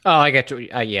 Oh, I get you.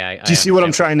 Yeah. Do you see what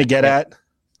I'm trying to get at?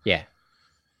 Yeah.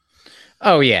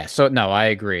 Oh, yeah. So, no, I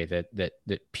agree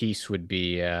that peace would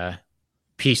be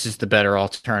peace is the better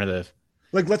alternative.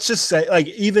 Like, let's just say, like,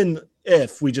 even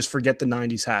if we just forget the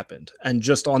 90s happened and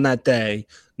just on that day,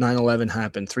 9/11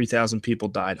 happened, 3,000 people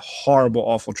died, horrible,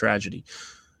 awful tragedy.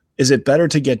 Is it better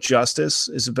to get justice?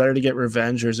 Is it better to get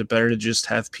revenge, or is it better to just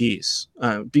have peace?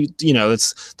 That's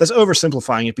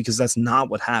oversimplifying it because that's not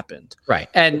what happened. Right.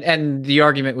 And the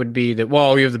argument would be that,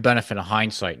 well, we have the benefit of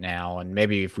hindsight now, and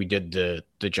maybe if we did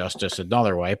the justice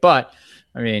another way. But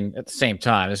I mean, at the same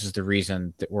time, this is the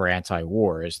reason that we're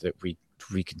anti-war, is that we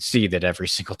can see that every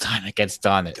single time it gets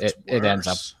done, it ends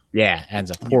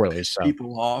up poorly. You piss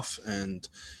people off and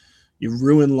you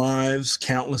ruin lives,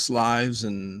 countless lives,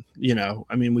 and,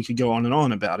 we could go on and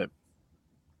on about it.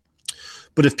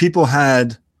 But if people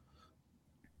had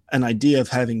an idea of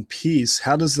having peace,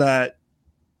 how does that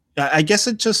 – I guess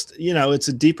it just, it's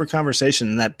a deeper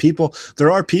conversation, that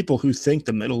there are people who think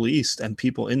the Middle East and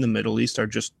people in the Middle East are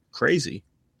just crazy.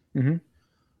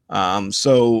 Mm-hmm.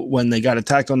 So when they got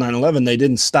attacked on 9/11, they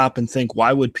didn't stop and think,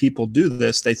 why would people do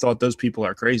this? They thought those people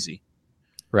are crazy.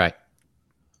 Right.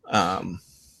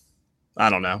 I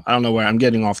don't know. I don't know where I'm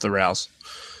getting off the rails.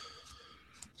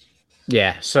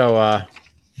 Yeah. So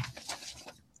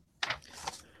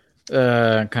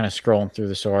kind of scrolling through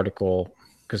this article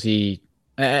because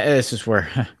this is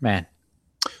where, man.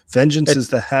 Vengeance is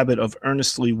the habit of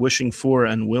earnestly wishing for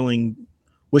and willing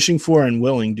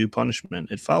due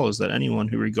punishment. It follows that anyone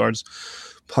who regards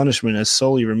punishment as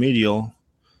solely remedial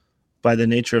by the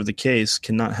nature of the case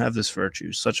cannot have this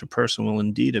virtue. Such a person will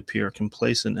indeed appear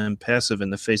complacent and passive in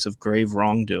the face of grave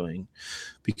wrongdoing,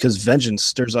 because vengeance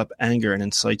stirs up anger and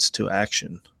incites to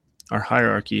action. Our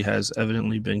hierarchy has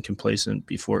evidently been complacent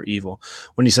before evil.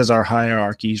 When he says our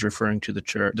hierarchy, he's referring to the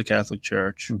church, the Catholic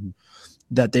Church,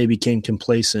 that they became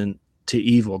complacent to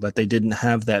evil, that they didn't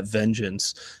have that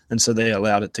vengeance, and so they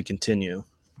allowed it to continue.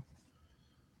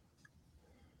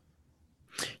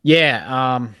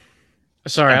 Yeah.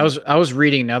 Sorry, I was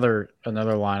reading another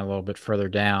line a little bit further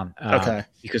down. Okay.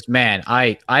 Because man,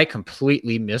 I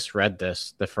completely misread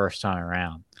this the first time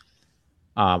around.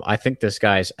 I think this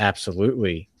guy's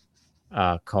absolutely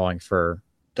calling for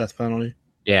death penalty.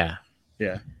 Yeah.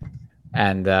 Yeah.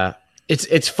 And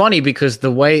it's funny because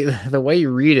the way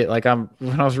you read it, like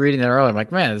when I was reading it earlier, I'm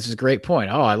like, man, this is a great point.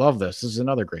 Oh, I love this. This is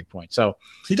another great point. So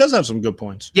he does have some good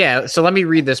points. Yeah. So let me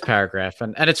read this paragraph,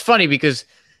 and it's funny because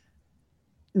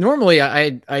normally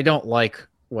I don't like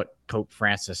what Pope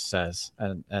Francis says,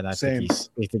 and I think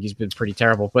he's been pretty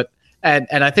terrible. But and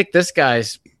I think this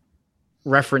guy's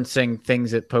referencing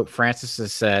things that Pope Francis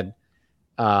has said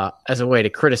as a way to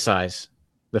criticize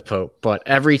the Pope. But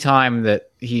every time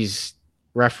that he's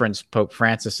referenced Pope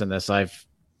Francis in this, I've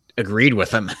agreed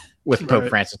with him with Pope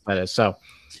Francis. That is so.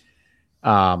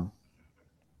 Let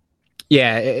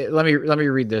me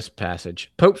read this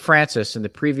passage. Pope Francis, in the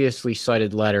previously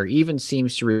cited letter, even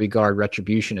seems to regard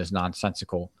retribution as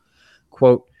nonsensical.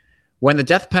 Quote, when the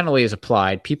death penalty is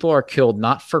applied, people are killed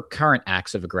not for current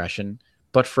acts of aggression,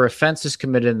 but for offenses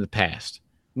committed in the past.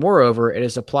 Moreover, it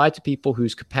is applied to people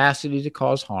whose capacity to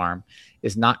cause harm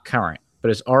is not current, but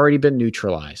has already been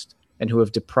neutralized, and who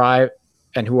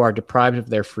are deprived of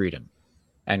their freedom.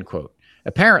 End quote.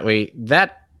 Apparently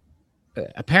that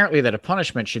a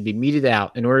punishment should be meted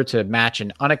out in order to match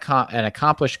an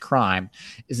accomplished crime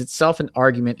is itself an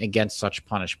argument against such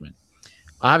punishment.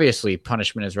 Obviously,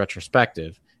 punishment is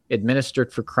retrospective,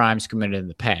 administered for crimes committed in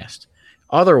the past.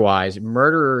 Otherwise,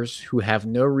 murderers who have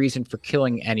no reason for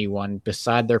killing anyone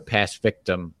beside their past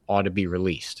victim ought to be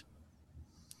released.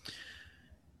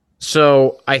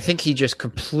 So I think he just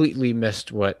completely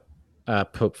missed what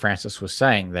Pope Francis was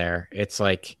saying there. It's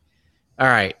like, all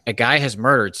right, a guy has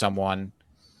murdered someone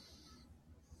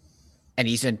and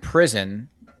he's in prison.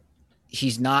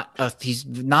 He's not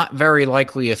very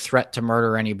likely a threat to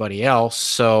murder anybody else.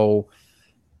 So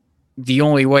the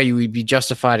only way you would be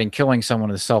justified in killing someone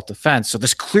is self-defense. So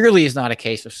this clearly is not a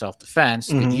case of self-defense.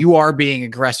 Mm-hmm. You are being an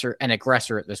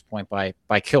aggressor at this point by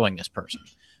killing this person.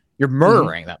 You're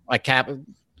murdering them. Like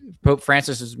Pope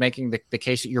Francis is making the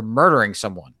case that you're murdering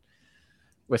someone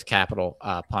with capital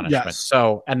punishment. Yes.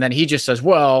 So, and then he just says,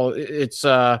 well, it's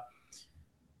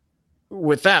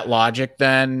with that logic,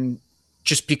 then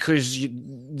just because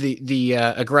the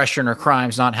aggression or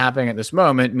crime's not happening at this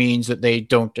moment means that they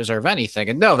don't deserve anything.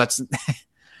 And no, that's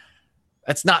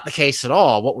not the case at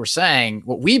all. What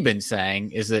we've been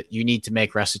saying is that you need to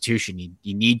make restitution.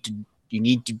 You need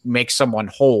to make someone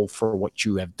whole for what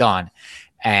you have done.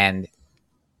 And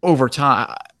over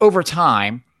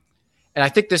time, and I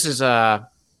think this is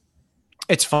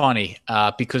it's funny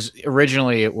because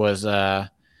originally it was kind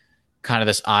of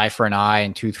this eye for an eye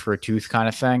and tooth for a tooth kind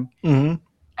of thing. Mm-hmm.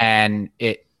 And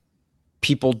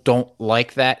people don't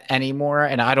like that anymore.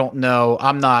 And I don't know,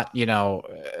 I'm not,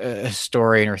 a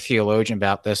historian or theologian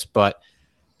about this, but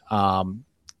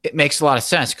it makes a lot of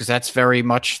sense because that's very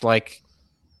much like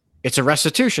it's a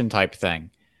restitution type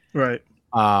thing. Right.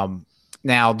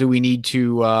 Now, do we need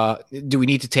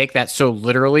to take that so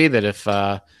literally that if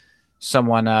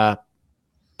someone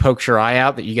pokes your eye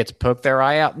out, that you get to poke their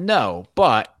eye out? No,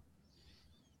 but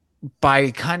by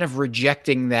kind of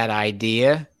rejecting that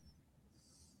idea,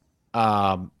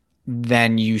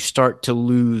 then you start to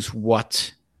lose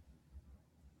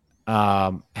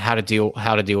how to deal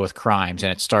with crimes,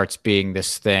 and it starts being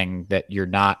this thing that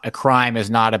a crime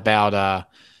is not about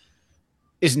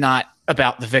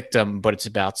the victim, but it's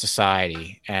about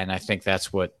society. And I think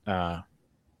that's where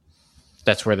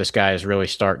this guy is really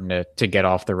starting to get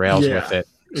off the rails with it.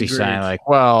 He's saying like,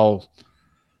 well,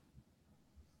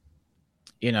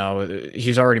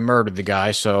 he's already murdered the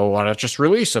guy, so why not just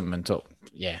release him until?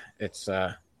 Yeah, it's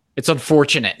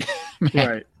unfortunate, man,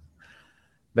 right?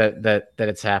 That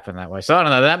it's happened that way. So I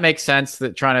don't know. That makes sense.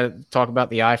 That trying to talk about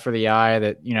the eye for the eye.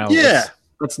 That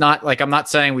it's not like I'm not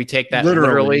saying we take that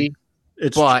literally,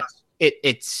 but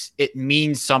it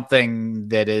means something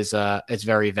that is it's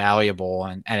very valuable,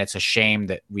 and it's a shame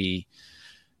that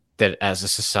that as a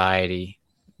society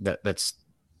that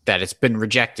it's been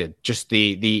rejected. Just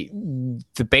the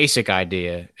basic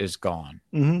idea is gone,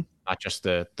 not just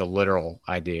the literal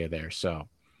idea there. So,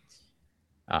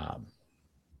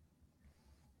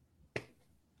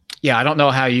 yeah, I don't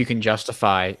know how you can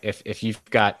justify if you've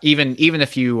got even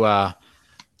if you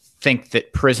think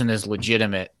that prison is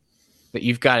legitimate, that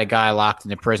you've got a guy locked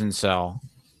in a prison cell.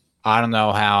 I don't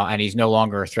know how, and he's no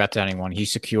longer a threat to anyone.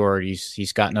 He's secured.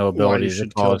 He's got no ability to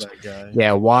cause. That guy.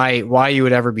 Yeah, why you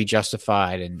would ever be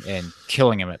justified in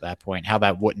killing him at that point? How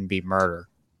that wouldn't be murder?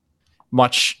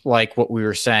 Much like what we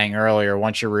were saying earlier.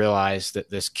 Once you realize that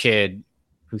this kid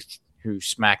who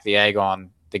smacked the egg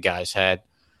on the guy's head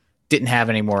didn't have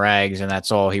any more eggs, and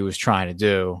that's all he was trying to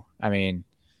do. I mean,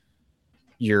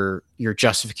 your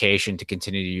justification to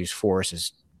continue to use force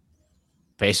is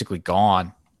basically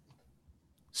gone.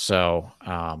 So,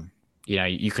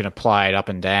 you can apply it up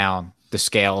and down the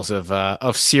scales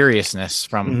of seriousness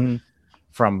from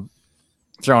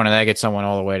throwing an egg at someone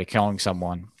all the way to killing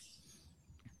someone.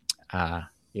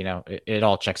 It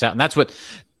all checks out, and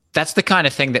that's the kind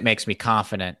of thing that makes me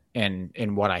confident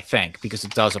in what I think, because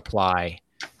it does apply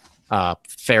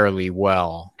fairly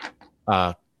well,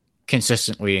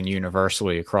 consistently and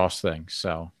universally across things.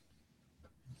 So,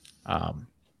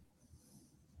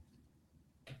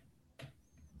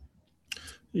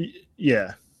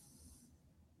 yeah.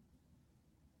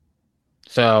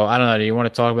 So I don't know. Do you want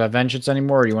to talk about vengeance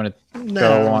anymore, or do you want to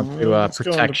go on to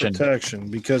protection? Protection,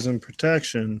 because in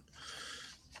protection,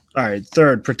 all right.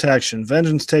 Third, protection.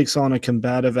 Vengeance takes on a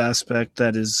combative aspect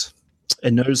that is a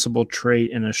noticeable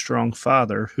trait in a strong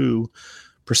father who,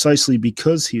 precisely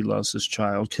because he loves his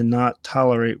child, cannot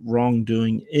tolerate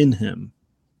wrongdoing in him.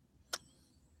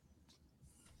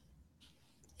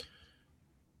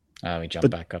 We jump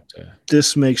back up to...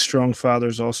 This makes strong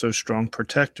fathers also strong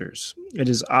protectors. It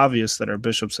is obvious that our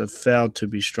bishops have failed to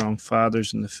be strong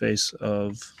fathers in the face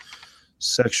of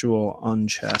sexual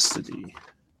unchastity.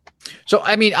 So,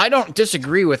 I mean, I don't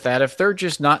disagree with that. If they're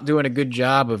just not doing a good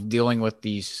job of dealing with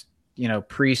these,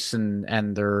 priests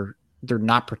and they're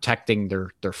not protecting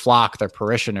their flock, their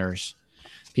parishioners,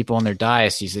 people in their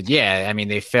diocese, that, yeah, I mean,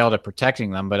 they failed at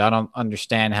protecting them, but I don't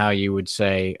understand how you would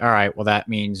say, all right, well, that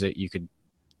means that you could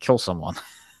kill someone.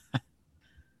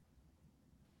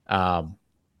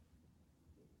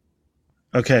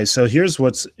 Okay, so here's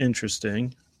what's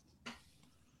interesting.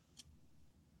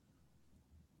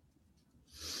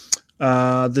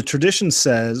 The tradition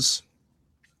says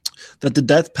that the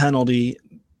death penalty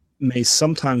may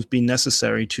sometimes be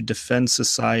necessary to defend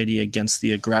society against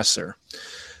the aggressor,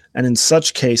 and in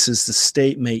such cases, the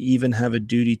state may even have a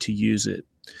duty to use it.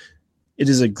 It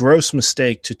is a gross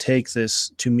mistake to take this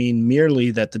to mean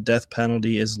merely that the death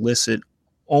penalty is licit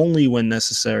only when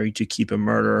necessary to keep a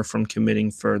murderer from committing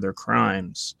further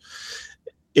crimes.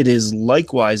 It is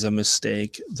likewise a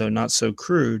mistake, though not so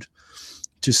crude,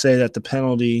 to say that the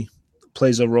penalty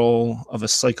plays a role of a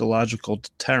psychological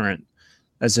deterrent,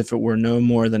 as if it were no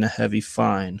more than a heavy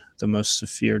fine, the most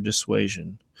severe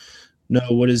dissuasion. No,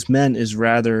 what is meant is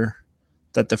rather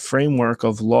that the framework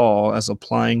of law as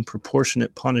applying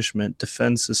proportionate punishment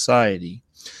defends society,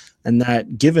 and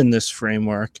that, given this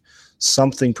framework,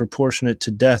 something proportionate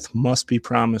to death must be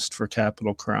promised for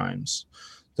capital crimes.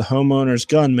 The homeowner's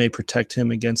gun may protect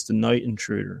him against a night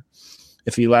intruder.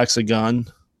 If he lacks a gun,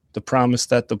 the promise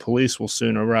that the police will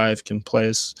soon arrive can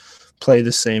play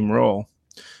the same role.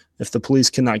 If the police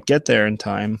cannot get there in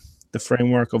time, the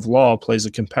framework of law plays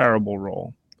a comparable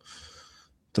role.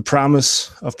 The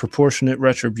promise of proportionate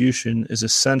retribution is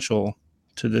essential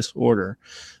to this order.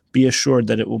 Be assured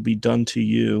that it will be done to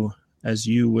you as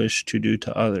you wish to do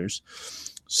to others.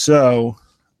 So,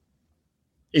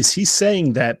 is he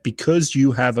saying that because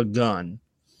you have a gun,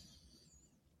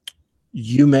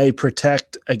 you may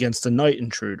protect against a night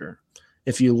intruder?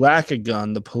 If you lack a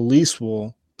gun, the police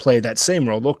will play that same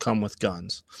role. They'll come with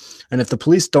guns. And if the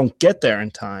police don't get there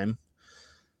in time,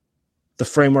 the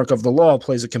framework of the law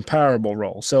plays a comparable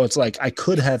role. So it's like, I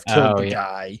could have killed the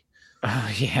guy.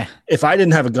 Oh, yeah. If I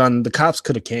didn't have a gun, the cops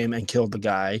could have came and killed the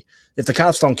guy. If the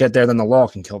cops don't get there, then the law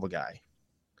can kill the guy.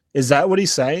 Is that what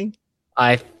he's saying?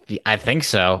 I think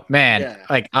so, man. Yeah.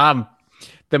 Like,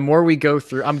 the more we go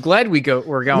through, I'm glad we're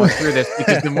going through this,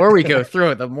 because the more we go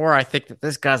through it, the more I think that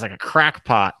this guy's like a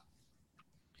crackpot,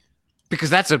 because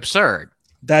that's absurd.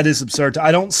 That is absurd.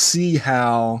 I don't see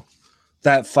how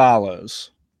that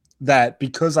follows. That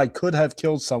because I could have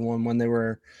killed someone when they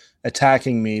were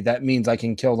attacking me, that means I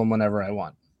can kill them whenever I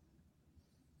want.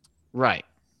 Right.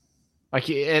 Like,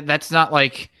 that's not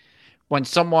like when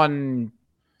someone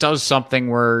does something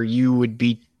where you would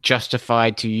be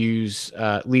justified to use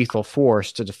lethal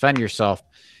force to defend yourself,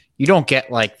 you don't get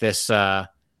like this.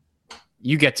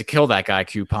 You get to kill that guy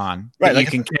coupon that you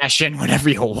can cash in whenever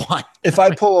you want. If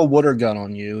I pull a water gun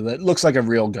on you that looks like a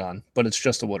real gun, but it's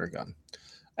just a water gun,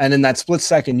 and in that split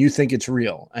second you think it's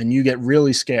real and you get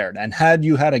really scared, and had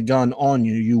you had a gun on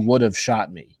you, you would have shot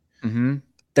me. Mm-hmm.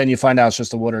 Then you find out it's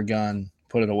just a water gun,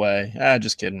 put it away.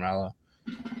 Just kidding, Rallo.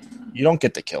 You don't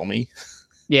get to kill me.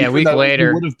 Yeah, a week later.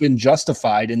 You would have been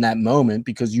justified in that moment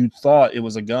because you thought it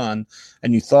was a gun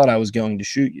and you thought I was going to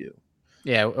shoot you.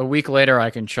 Yeah, a week later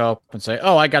I can show up and say,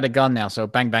 oh, I got a gun now, so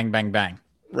bang, bang, bang, bang.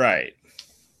 Right.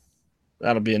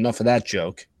 That'll be enough of that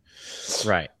joke.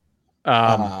 Right.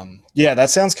 Yeah, that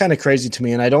sounds kind of crazy to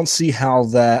me, and I don't see how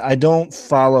that – I don't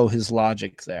follow his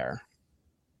logic there.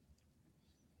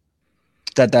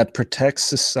 That protects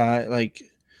society. Like,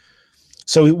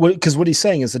 so because what he's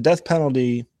saying is the death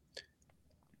penalty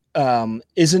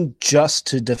isn't just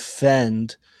to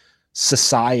defend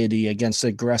society against the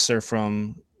aggressor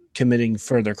from committing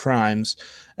further crimes,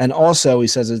 and also he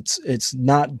says it's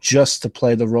not just to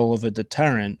play the role of a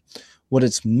deterrent. What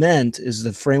it's meant is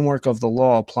the framework of the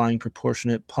law applying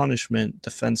proportionate punishment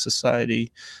defends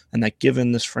society, and that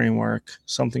given this framework,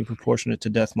 something proportionate to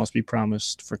death must be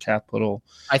promised for capital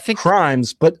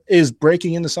crimes. But is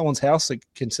breaking into someone's house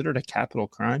considered a capital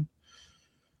crime?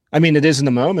 I mean, it is in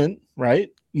the moment, right?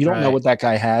 You don't know what that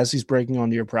guy has. He's breaking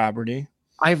onto your property.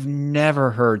 I've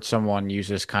never heard someone use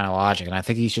this kind of logic, and I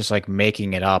think he's just like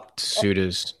making it up to suit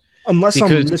his. Unless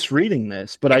I'm misreading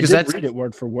this, but I did read it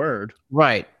word for word.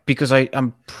 Right, because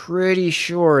I'm pretty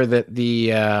sure that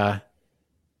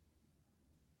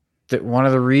that one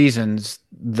of the reasons,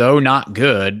 though not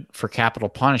good, for capital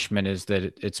punishment is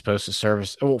that it's supposed to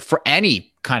serve for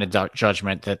any kind of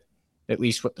judgment, that at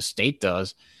least what the state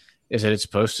does is that it's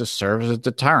supposed to serve as a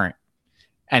deterrent.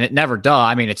 And it never does.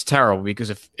 I mean, it's terrible because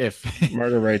if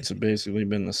murder rates have basically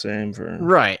been the same for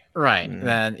right,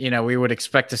 then we would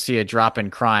expect to see a drop in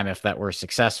crime if that were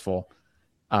successful.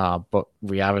 But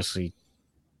we obviously,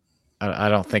 I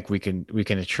don't think we can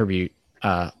attribute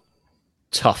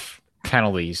tough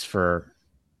penalties for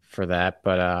that.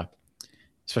 But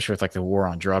especially with like the war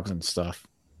on drugs and stuff.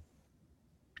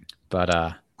 But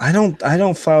I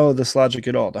don't follow this logic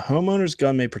at all. The homeowner's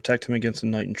gun may protect him against a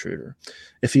night intruder.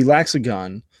 If he lacks a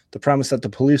gun, the promise that the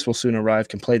police will soon arrive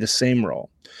can play the same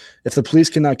role. If the police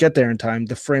cannot get there in time,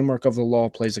 the framework of the law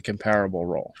plays a comparable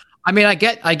role. I mean, I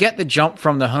get the jump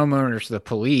from the homeowner to the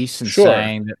police and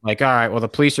saying that, like, all right, well, the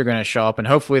police are going to show up and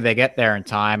hopefully they get there in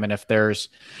time. And if there's,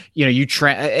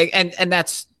 and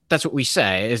that's what we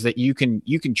say is that you can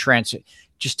transfer,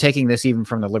 just taking this even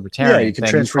from the libertarian. Yeah, you can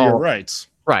transfer your rights.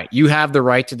 Right. You have the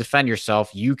right to defend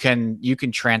yourself. You can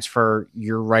transfer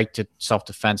your right to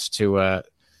self-defense to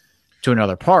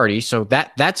another party. So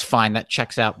that's fine. That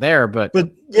checks out there. But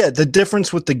yeah, the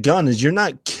difference with the gun is you're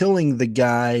not killing the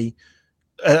guy.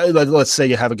 Let's say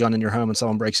you have a gun in your home and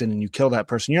someone breaks in and you kill that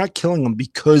person. You're not killing them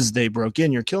because they broke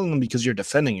in. You're killing them because you're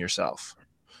defending yourself.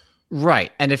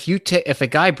 Right. And if a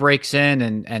guy breaks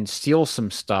in and steals some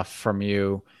stuff from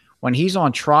you, when he's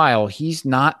on trial, he's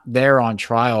not there on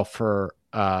trial for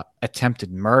attempted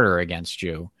murder against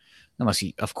you, unless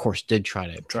he, of course, did try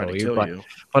to kill you.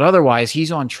 But otherwise,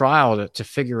 he's on trial to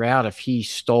figure out if he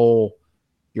stole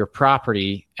your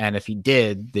property, and if he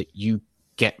did, that you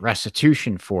get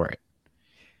restitution for it.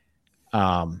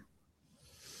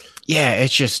 Yeah,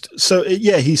 it's just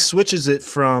he switches it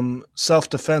from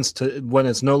self-defense to when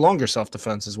it's no longer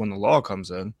self-defense is when the law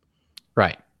comes in.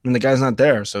 Right. And the guy's not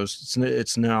there, so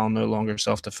it's now no longer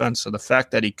self-defense. So the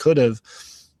fact that he could have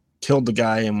killed the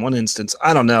guy in one instance,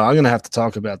 I don't know. I'm going to have to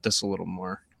talk about this a little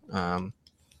more. I'd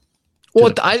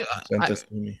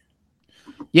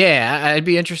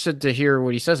be interested to hear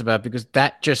what he says about it, because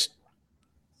that just,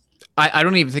 I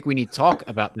don't even think we need to talk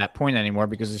about that point anymore,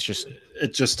 because it's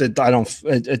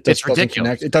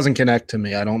ridiculous. It doesn't connect to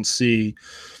me. I don't see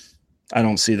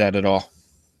that at all.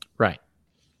 Right.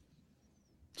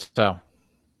 So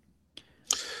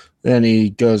then he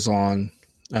goes on.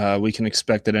 We can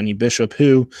expect that any bishop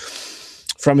who,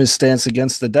 from his stance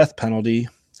against the death penalty,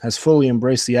 has fully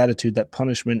embraced the attitude that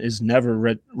punishment is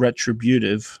never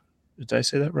retributive. Did I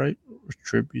say that right?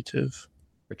 Retributive,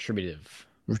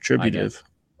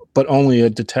 but only a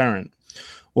deterrent,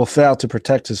 will fail to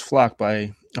protect his flock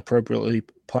by appropriately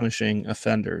punishing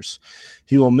offenders.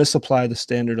 He will misapply the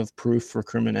standard of proof for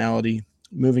criminality,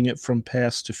 moving it from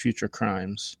past to future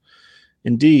crimes.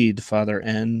 Indeed, Father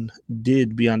N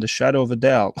did, beyond a shadow of a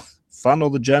doubt, fondle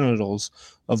the genitals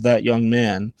of that young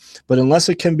man. But unless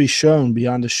it can be shown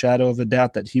beyond a shadow of a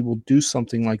doubt that he will do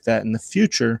something like that in the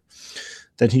future,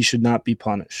 then he should not be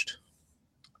punished.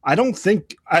 I don't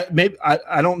think I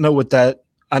don't know what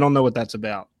that's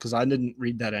about, because I didn't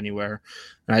read that anywhere,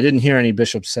 and I didn't hear any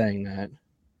bishops saying that.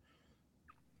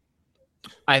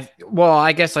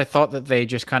 I guess I thought that they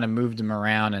just kind of moved him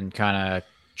around and kind of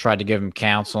tried to give him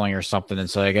counseling or something, and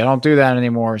say, I don't do that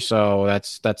anymore. So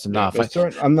that's enough.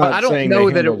 Yeah, I'm not. I don't know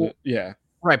that it. Yeah.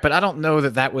 Right, but I don't know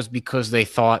that was because they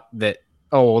thought that,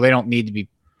 they don't need to be.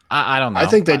 I don't know. I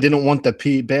think they didn't want the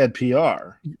bad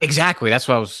PR. Exactly. That's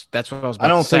what I was. About I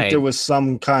don't to say. think there was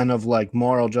some kind of like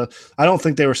moral. I don't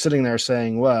think they were sitting there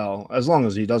saying, "Well, as long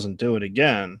as he doesn't do it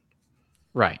again,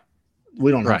 right,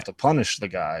 we don't have to punish the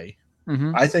guy."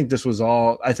 Mm-hmm. I think this was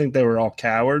all. I think they were all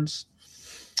cowards,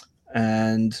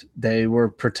 and they were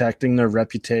protecting their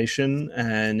reputation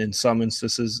and, in some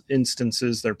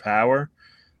instances, their power,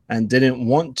 and didn't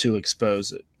want to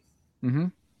expose it. Mm-hmm.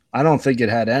 I don't think it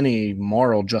had any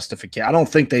moral justification. I don't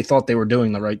think they thought they were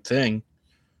doing the right thing.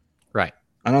 Right.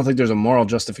 I don't think there's a moral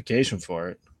justification for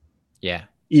it. Yeah.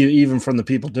 Even from the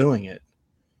people doing it.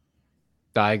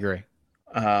 I agree.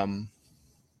 I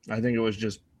think it was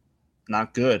just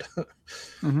not good.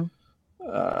 Mm-hmm.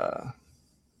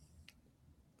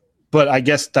 But I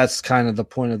guess that's kind of the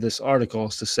point of this article,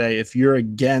 is to say, if you're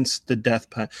against the death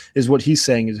penalty, is what he's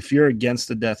saying, is if you're against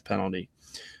the death penalty,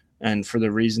 and for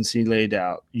the reasons he laid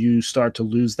out, you start to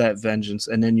lose that vengeance,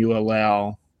 and then you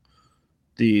allow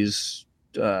these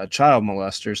child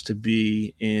molesters to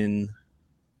be in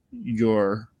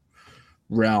your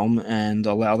realm and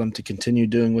allow them to continue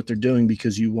doing what they're doing,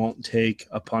 because you won't take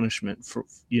a punishment for,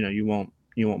 you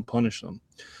won't punish them.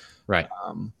 Right.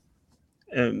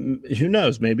 And who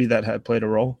knows? Maybe that had played a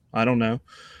role. I don't know.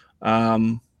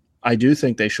 I do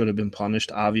think they should have been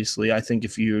punished. Obviously, I think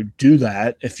if you do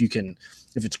that, if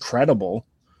it's credible,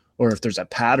 or if there's a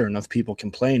pattern of people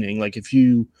complaining, like if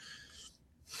you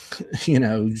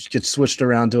get switched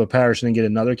around to a parish and then get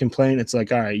another complaint, it's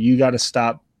like, all right, you got to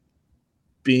stop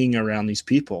being around these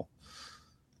people.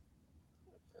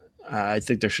 I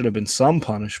think there should have been some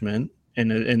punishment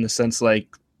in the sense, like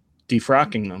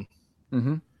defrocking them,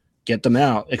 mm-hmm. Get them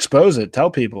out, expose it,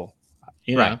 tell people,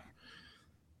 right.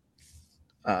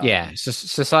 Yeah,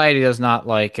 society does not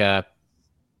look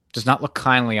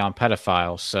kindly on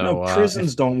pedophiles. So no,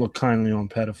 prisons don't look kindly on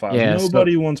pedophiles. Yeah,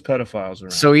 nobody wants pedophiles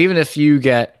around. So even if you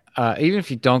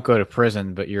don't go to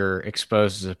prison, but you're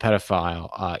exposed as a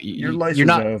pedophile, your life is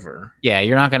over. Yeah,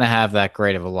 you're not going to have that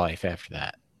great of a life after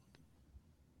that.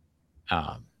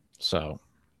 So.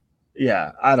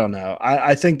 Yeah, I don't know.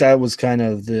 I think that was kind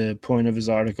of the point of his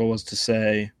article, was to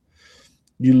say,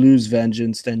 you lose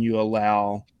vengeance, then you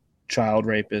allow child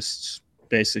rapists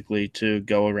basically to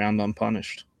go around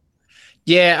unpunished.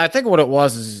 Yeah, I think what it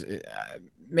was is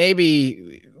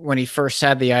maybe when he first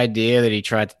had the idea that he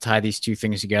tried to tie these two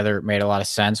things together, it made a lot of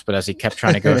sense. But as he kept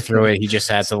trying to go through it, he just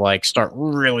had to start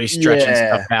really stretching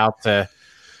stuff out to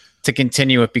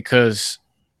continue it, because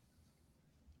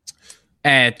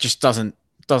it just doesn't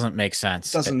make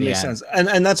sense. Doesn't make sense.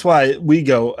 And that's why we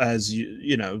go, as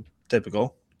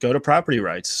typical, go to property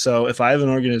rights. So if I have an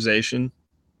organization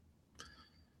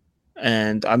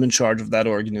and I'm in charge of that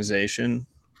organization,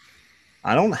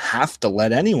 I don't have to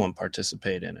let anyone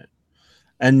participate in it.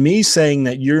 And me saying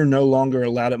that you're no longer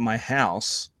allowed at my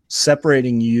house,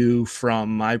 separating you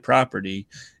from my property,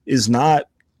 is not,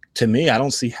 to me, I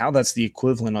don't see how that's the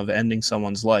equivalent of ending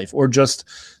someone's life, or just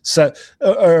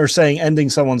or saying ending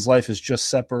someone's life is just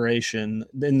separation,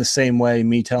 in the same way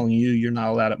me telling you you're not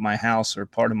allowed at my house or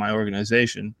part of my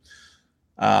organization,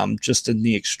 just in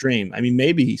the extreme. I mean,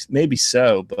 maybe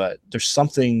so, but there's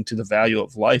something to the value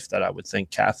of life that I would think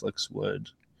Catholics would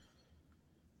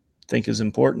think is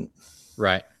important.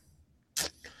 Right.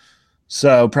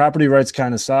 So property rights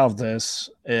kind of solve this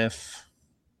if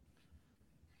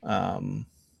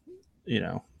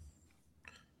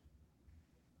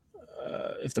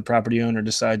if the property owner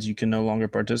decides you can no longer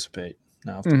participate.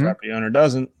 Now, if the property owner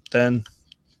doesn't, then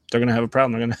they're going to have a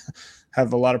problem. They're going to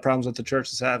have a lot of problems that the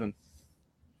church is having.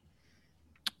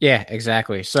 Yeah,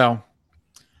 exactly. So,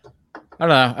 I don't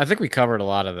know. I think we covered a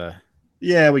lot of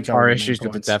our issues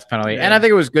with the death penalty. Yeah. And I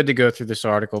think it was good to go through this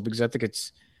article, because I think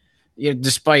it's,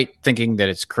 despite thinking that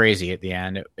it's crazy at the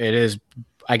end, it is,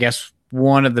 I guess,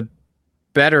 one of the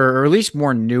better, or at least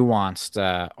more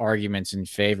nuanced arguments in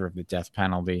favor of the death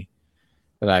penalty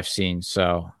that I've seen.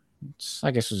 So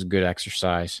I guess it was a good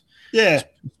exercise. Yeah.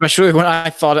 Especially when I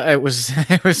thought it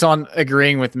was on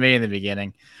agreeing with me in the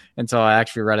beginning, until I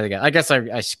actually read it again. I guess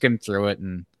I skimmed through it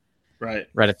and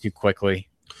read it too quickly.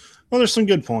 Well, there's some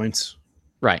good points.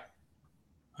 Right.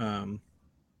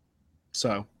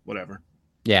 So whatever.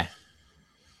 Yeah.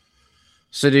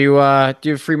 So do you have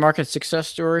a free market success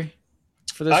story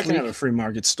for this I week? can have a free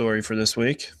market story for this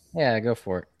week. Yeah, go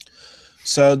for it.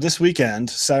 So this weekend,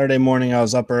 Saturday morning, I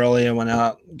was up early. I went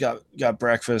out, got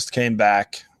breakfast, came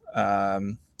back.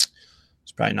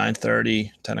 It's probably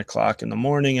 9:30, 10 o'clock in the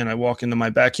morning, and I walk into my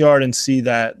backyard and see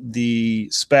that the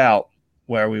spout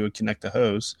where we would connect the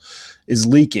hose is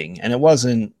leaking, and it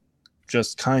wasn't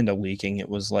just kind of leaking. It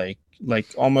was like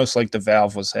almost like the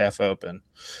valve was half open.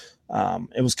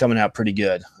 It was coming out pretty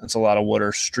good. It's a lot of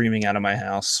water streaming out of my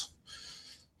house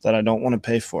that I don't want to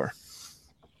pay for.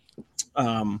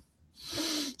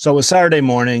 So it was Saturday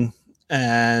morning,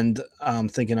 and I'm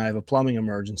thinking I have a plumbing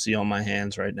emergency on my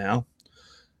hands right now,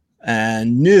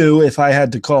 and knew if I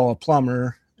had to call a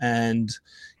plumber and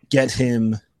get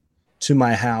him to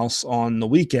my house on the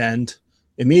weekend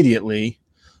immediately,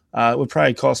 it would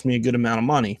probably cost me a good amount of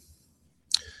money.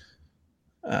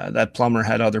 That plumber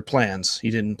had other plans.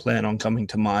 He didn't plan on coming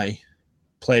to my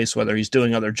place, whether he's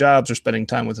doing other jobs or spending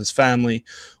time with his family,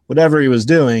 whatever he was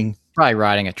doing. Probably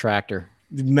riding a tractor.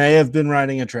 May have been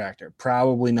riding a tractor.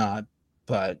 Probably not,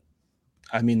 but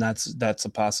I mean, that's a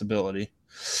possibility.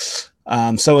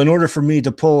 So in order for me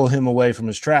to pull him away from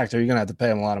his tractor, you're going to have to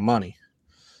pay him a lot of money.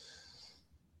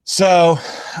 So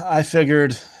I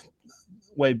figured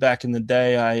way back in the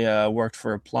day, I worked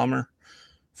for a plumber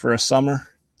for a summer.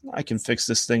 I can fix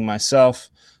this thing myself.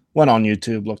 Went on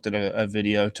YouTube, looked at a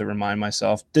video to remind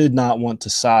myself, did not want to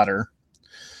solder.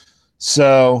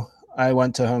 So I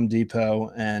went to Home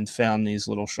Depot and found these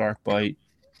little shark bite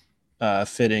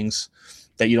fittings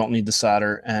that you don't need to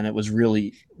solder. And it was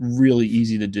really, really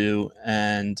easy to do.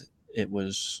 And it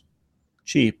was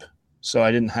cheap. So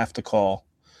I didn't have to call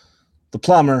the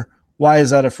plumber. Why is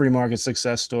that a free market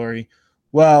success story?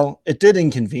 Well, it did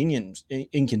inconvenience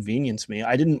me.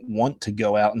 I didn't want to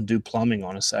go out and do plumbing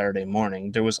on a Saturday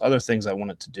morning. There was other things I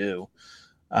wanted to do.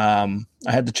 I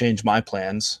had to change my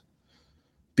plans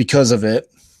because of it.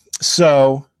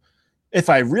 So if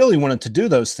I really wanted to do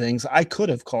those things, I could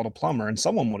have called a plumber and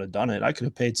someone would have done it. I could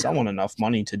have paid someone enough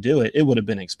money to do it. It would have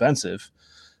been expensive.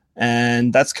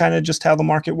 And that's kind of just how the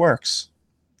market works.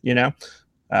 You know,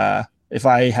 if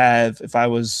I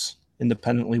was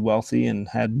independently wealthy and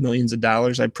had millions of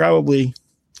dollars, I probably,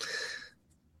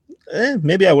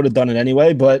 maybe I would have done it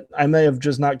anyway, but I may have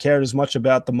just not cared as much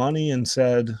about the money and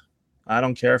said, I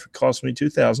don't care if it costs me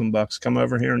 $2,000, come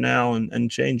over here now and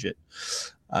change it.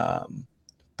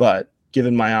 But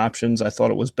given my options, I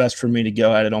thought it was best for me to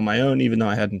go at it on my own, even though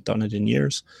I hadn't done it in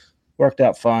years. Worked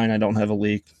out fine. I don't have a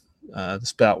leak. The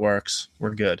spout works.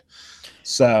 We're good.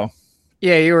 So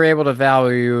yeah, you were able to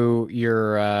value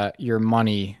your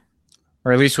money,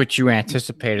 or at least what you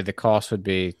anticipated the cost would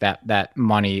be, that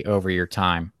money over your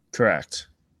time. Correct.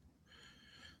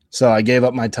 So I gave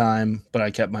up my time, but I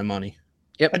kept my money.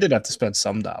 Yep. I did have to spend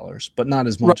some dollars, but not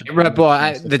as much. Right,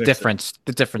 well, the difference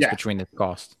between the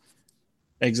cost.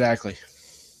 Exactly.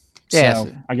 Yeah.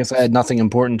 So I guess I had nothing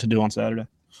important to do on Saturday.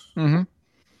 Mm-hmm.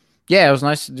 Yeah, it was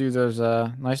nice to do those.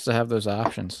 Nice to have those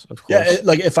options. Of course. Yeah,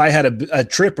 like if I had a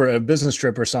trip or a business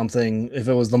trip or something, if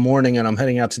it was the morning and I'm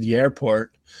heading out to the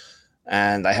airport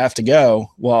and I have to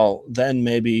go, well, then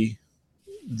maybe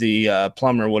the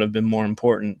plumber would have been more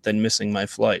important than missing my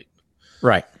flight.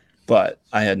 Right. But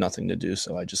I had nothing to do,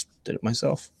 so I just did it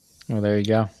myself. Well, there you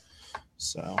go.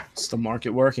 So it's the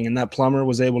market working, and that plumber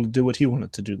was able to do what he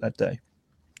wanted to do that day.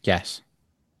 Yes.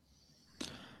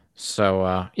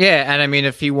 So, yeah, and I mean,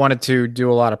 if he wanted to do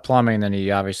a lot of plumbing, then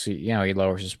he obviously, he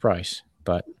lowers his price.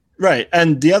 But right,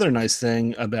 and the other nice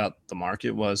thing about the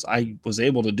market was I was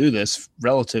able to do this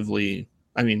relatively.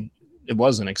 I mean, it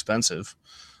wasn't expensive,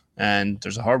 and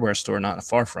there's a hardware store not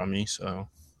far from me, so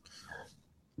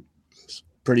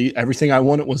everything I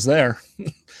wanted was there.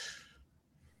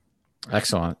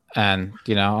 Excellent. And,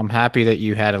 I'm happy that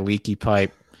you had a leaky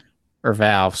pipe or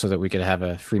valve so that we could have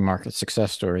a free market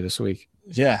success story this week.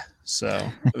 Yeah.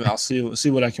 So I'll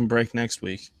see what I can break next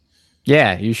week.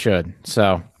 Yeah, you should.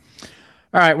 So, all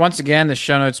right. Once again, the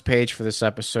show notes page for this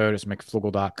episode is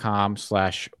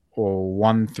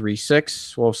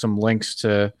mcflugel.com/136. We'll have some links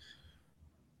to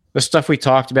the stuff we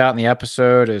talked about in the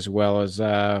episode, as well as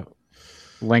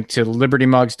link to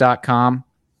libertymugs.com.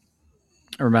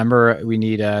 Remember, we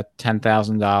need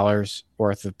 $10,000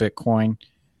 worth of Bitcoin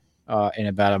in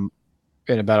about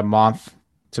a month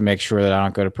to make sure that I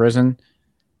don't go to prison.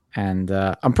 And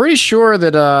I'm pretty sure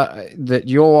that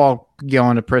you'll all go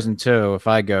into prison too if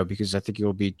I go, because I think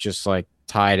you'll be just like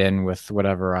tied in with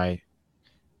whatever I'm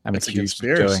accused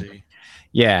of doing.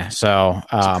 Yeah, so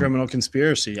it's a criminal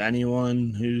conspiracy.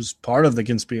 Anyone who's part of the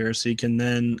conspiracy can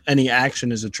then any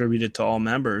action is attributed to all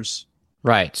members.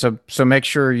 right. So make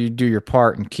sure you do your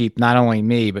part and keep not only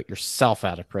me but yourself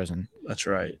out of prison. That's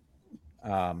right.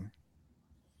 Um,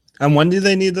 And when do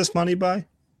they need this money by?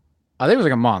 I think it was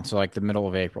like a month, so like the middle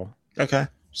of April. Okay,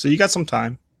 so you got some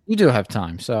time. You do have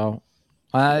time, so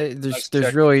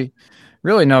there's really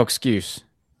no excuse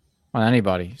on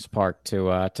anybody's part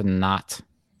to not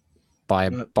buy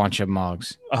a bunch of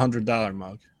mugs. $100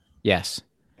 mug. Yes.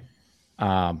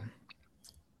 And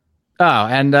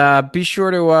be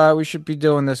sure to we should be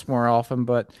doing this more often,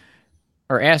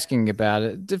 or asking about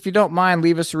it. If you don't mind,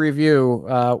 leave us a review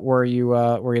where you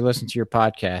listen to your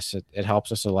podcast. It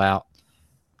helps us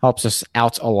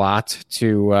out a lot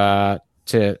to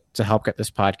help get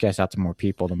this podcast out to more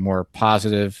people. The more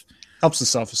positive, helps the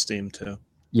self-esteem too.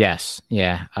 Yes,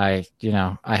 yeah. I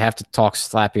have to talk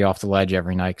Slappy off the ledge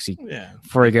every night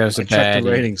before he goes to bed. Check the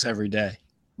ratings every day.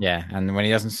 Yeah, and when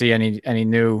he doesn't see any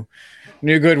new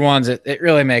good ones, it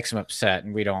really makes him upset,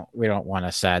 and we don't want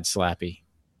a sad Slappy.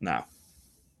 No.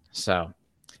 So,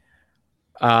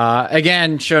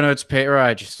 again, show notes page,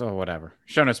 whatever.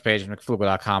 Show notes page,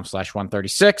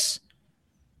 mcflugal.com/136.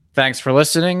 Thanks for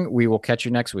listening. We will catch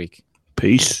you next week.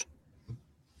 Peace.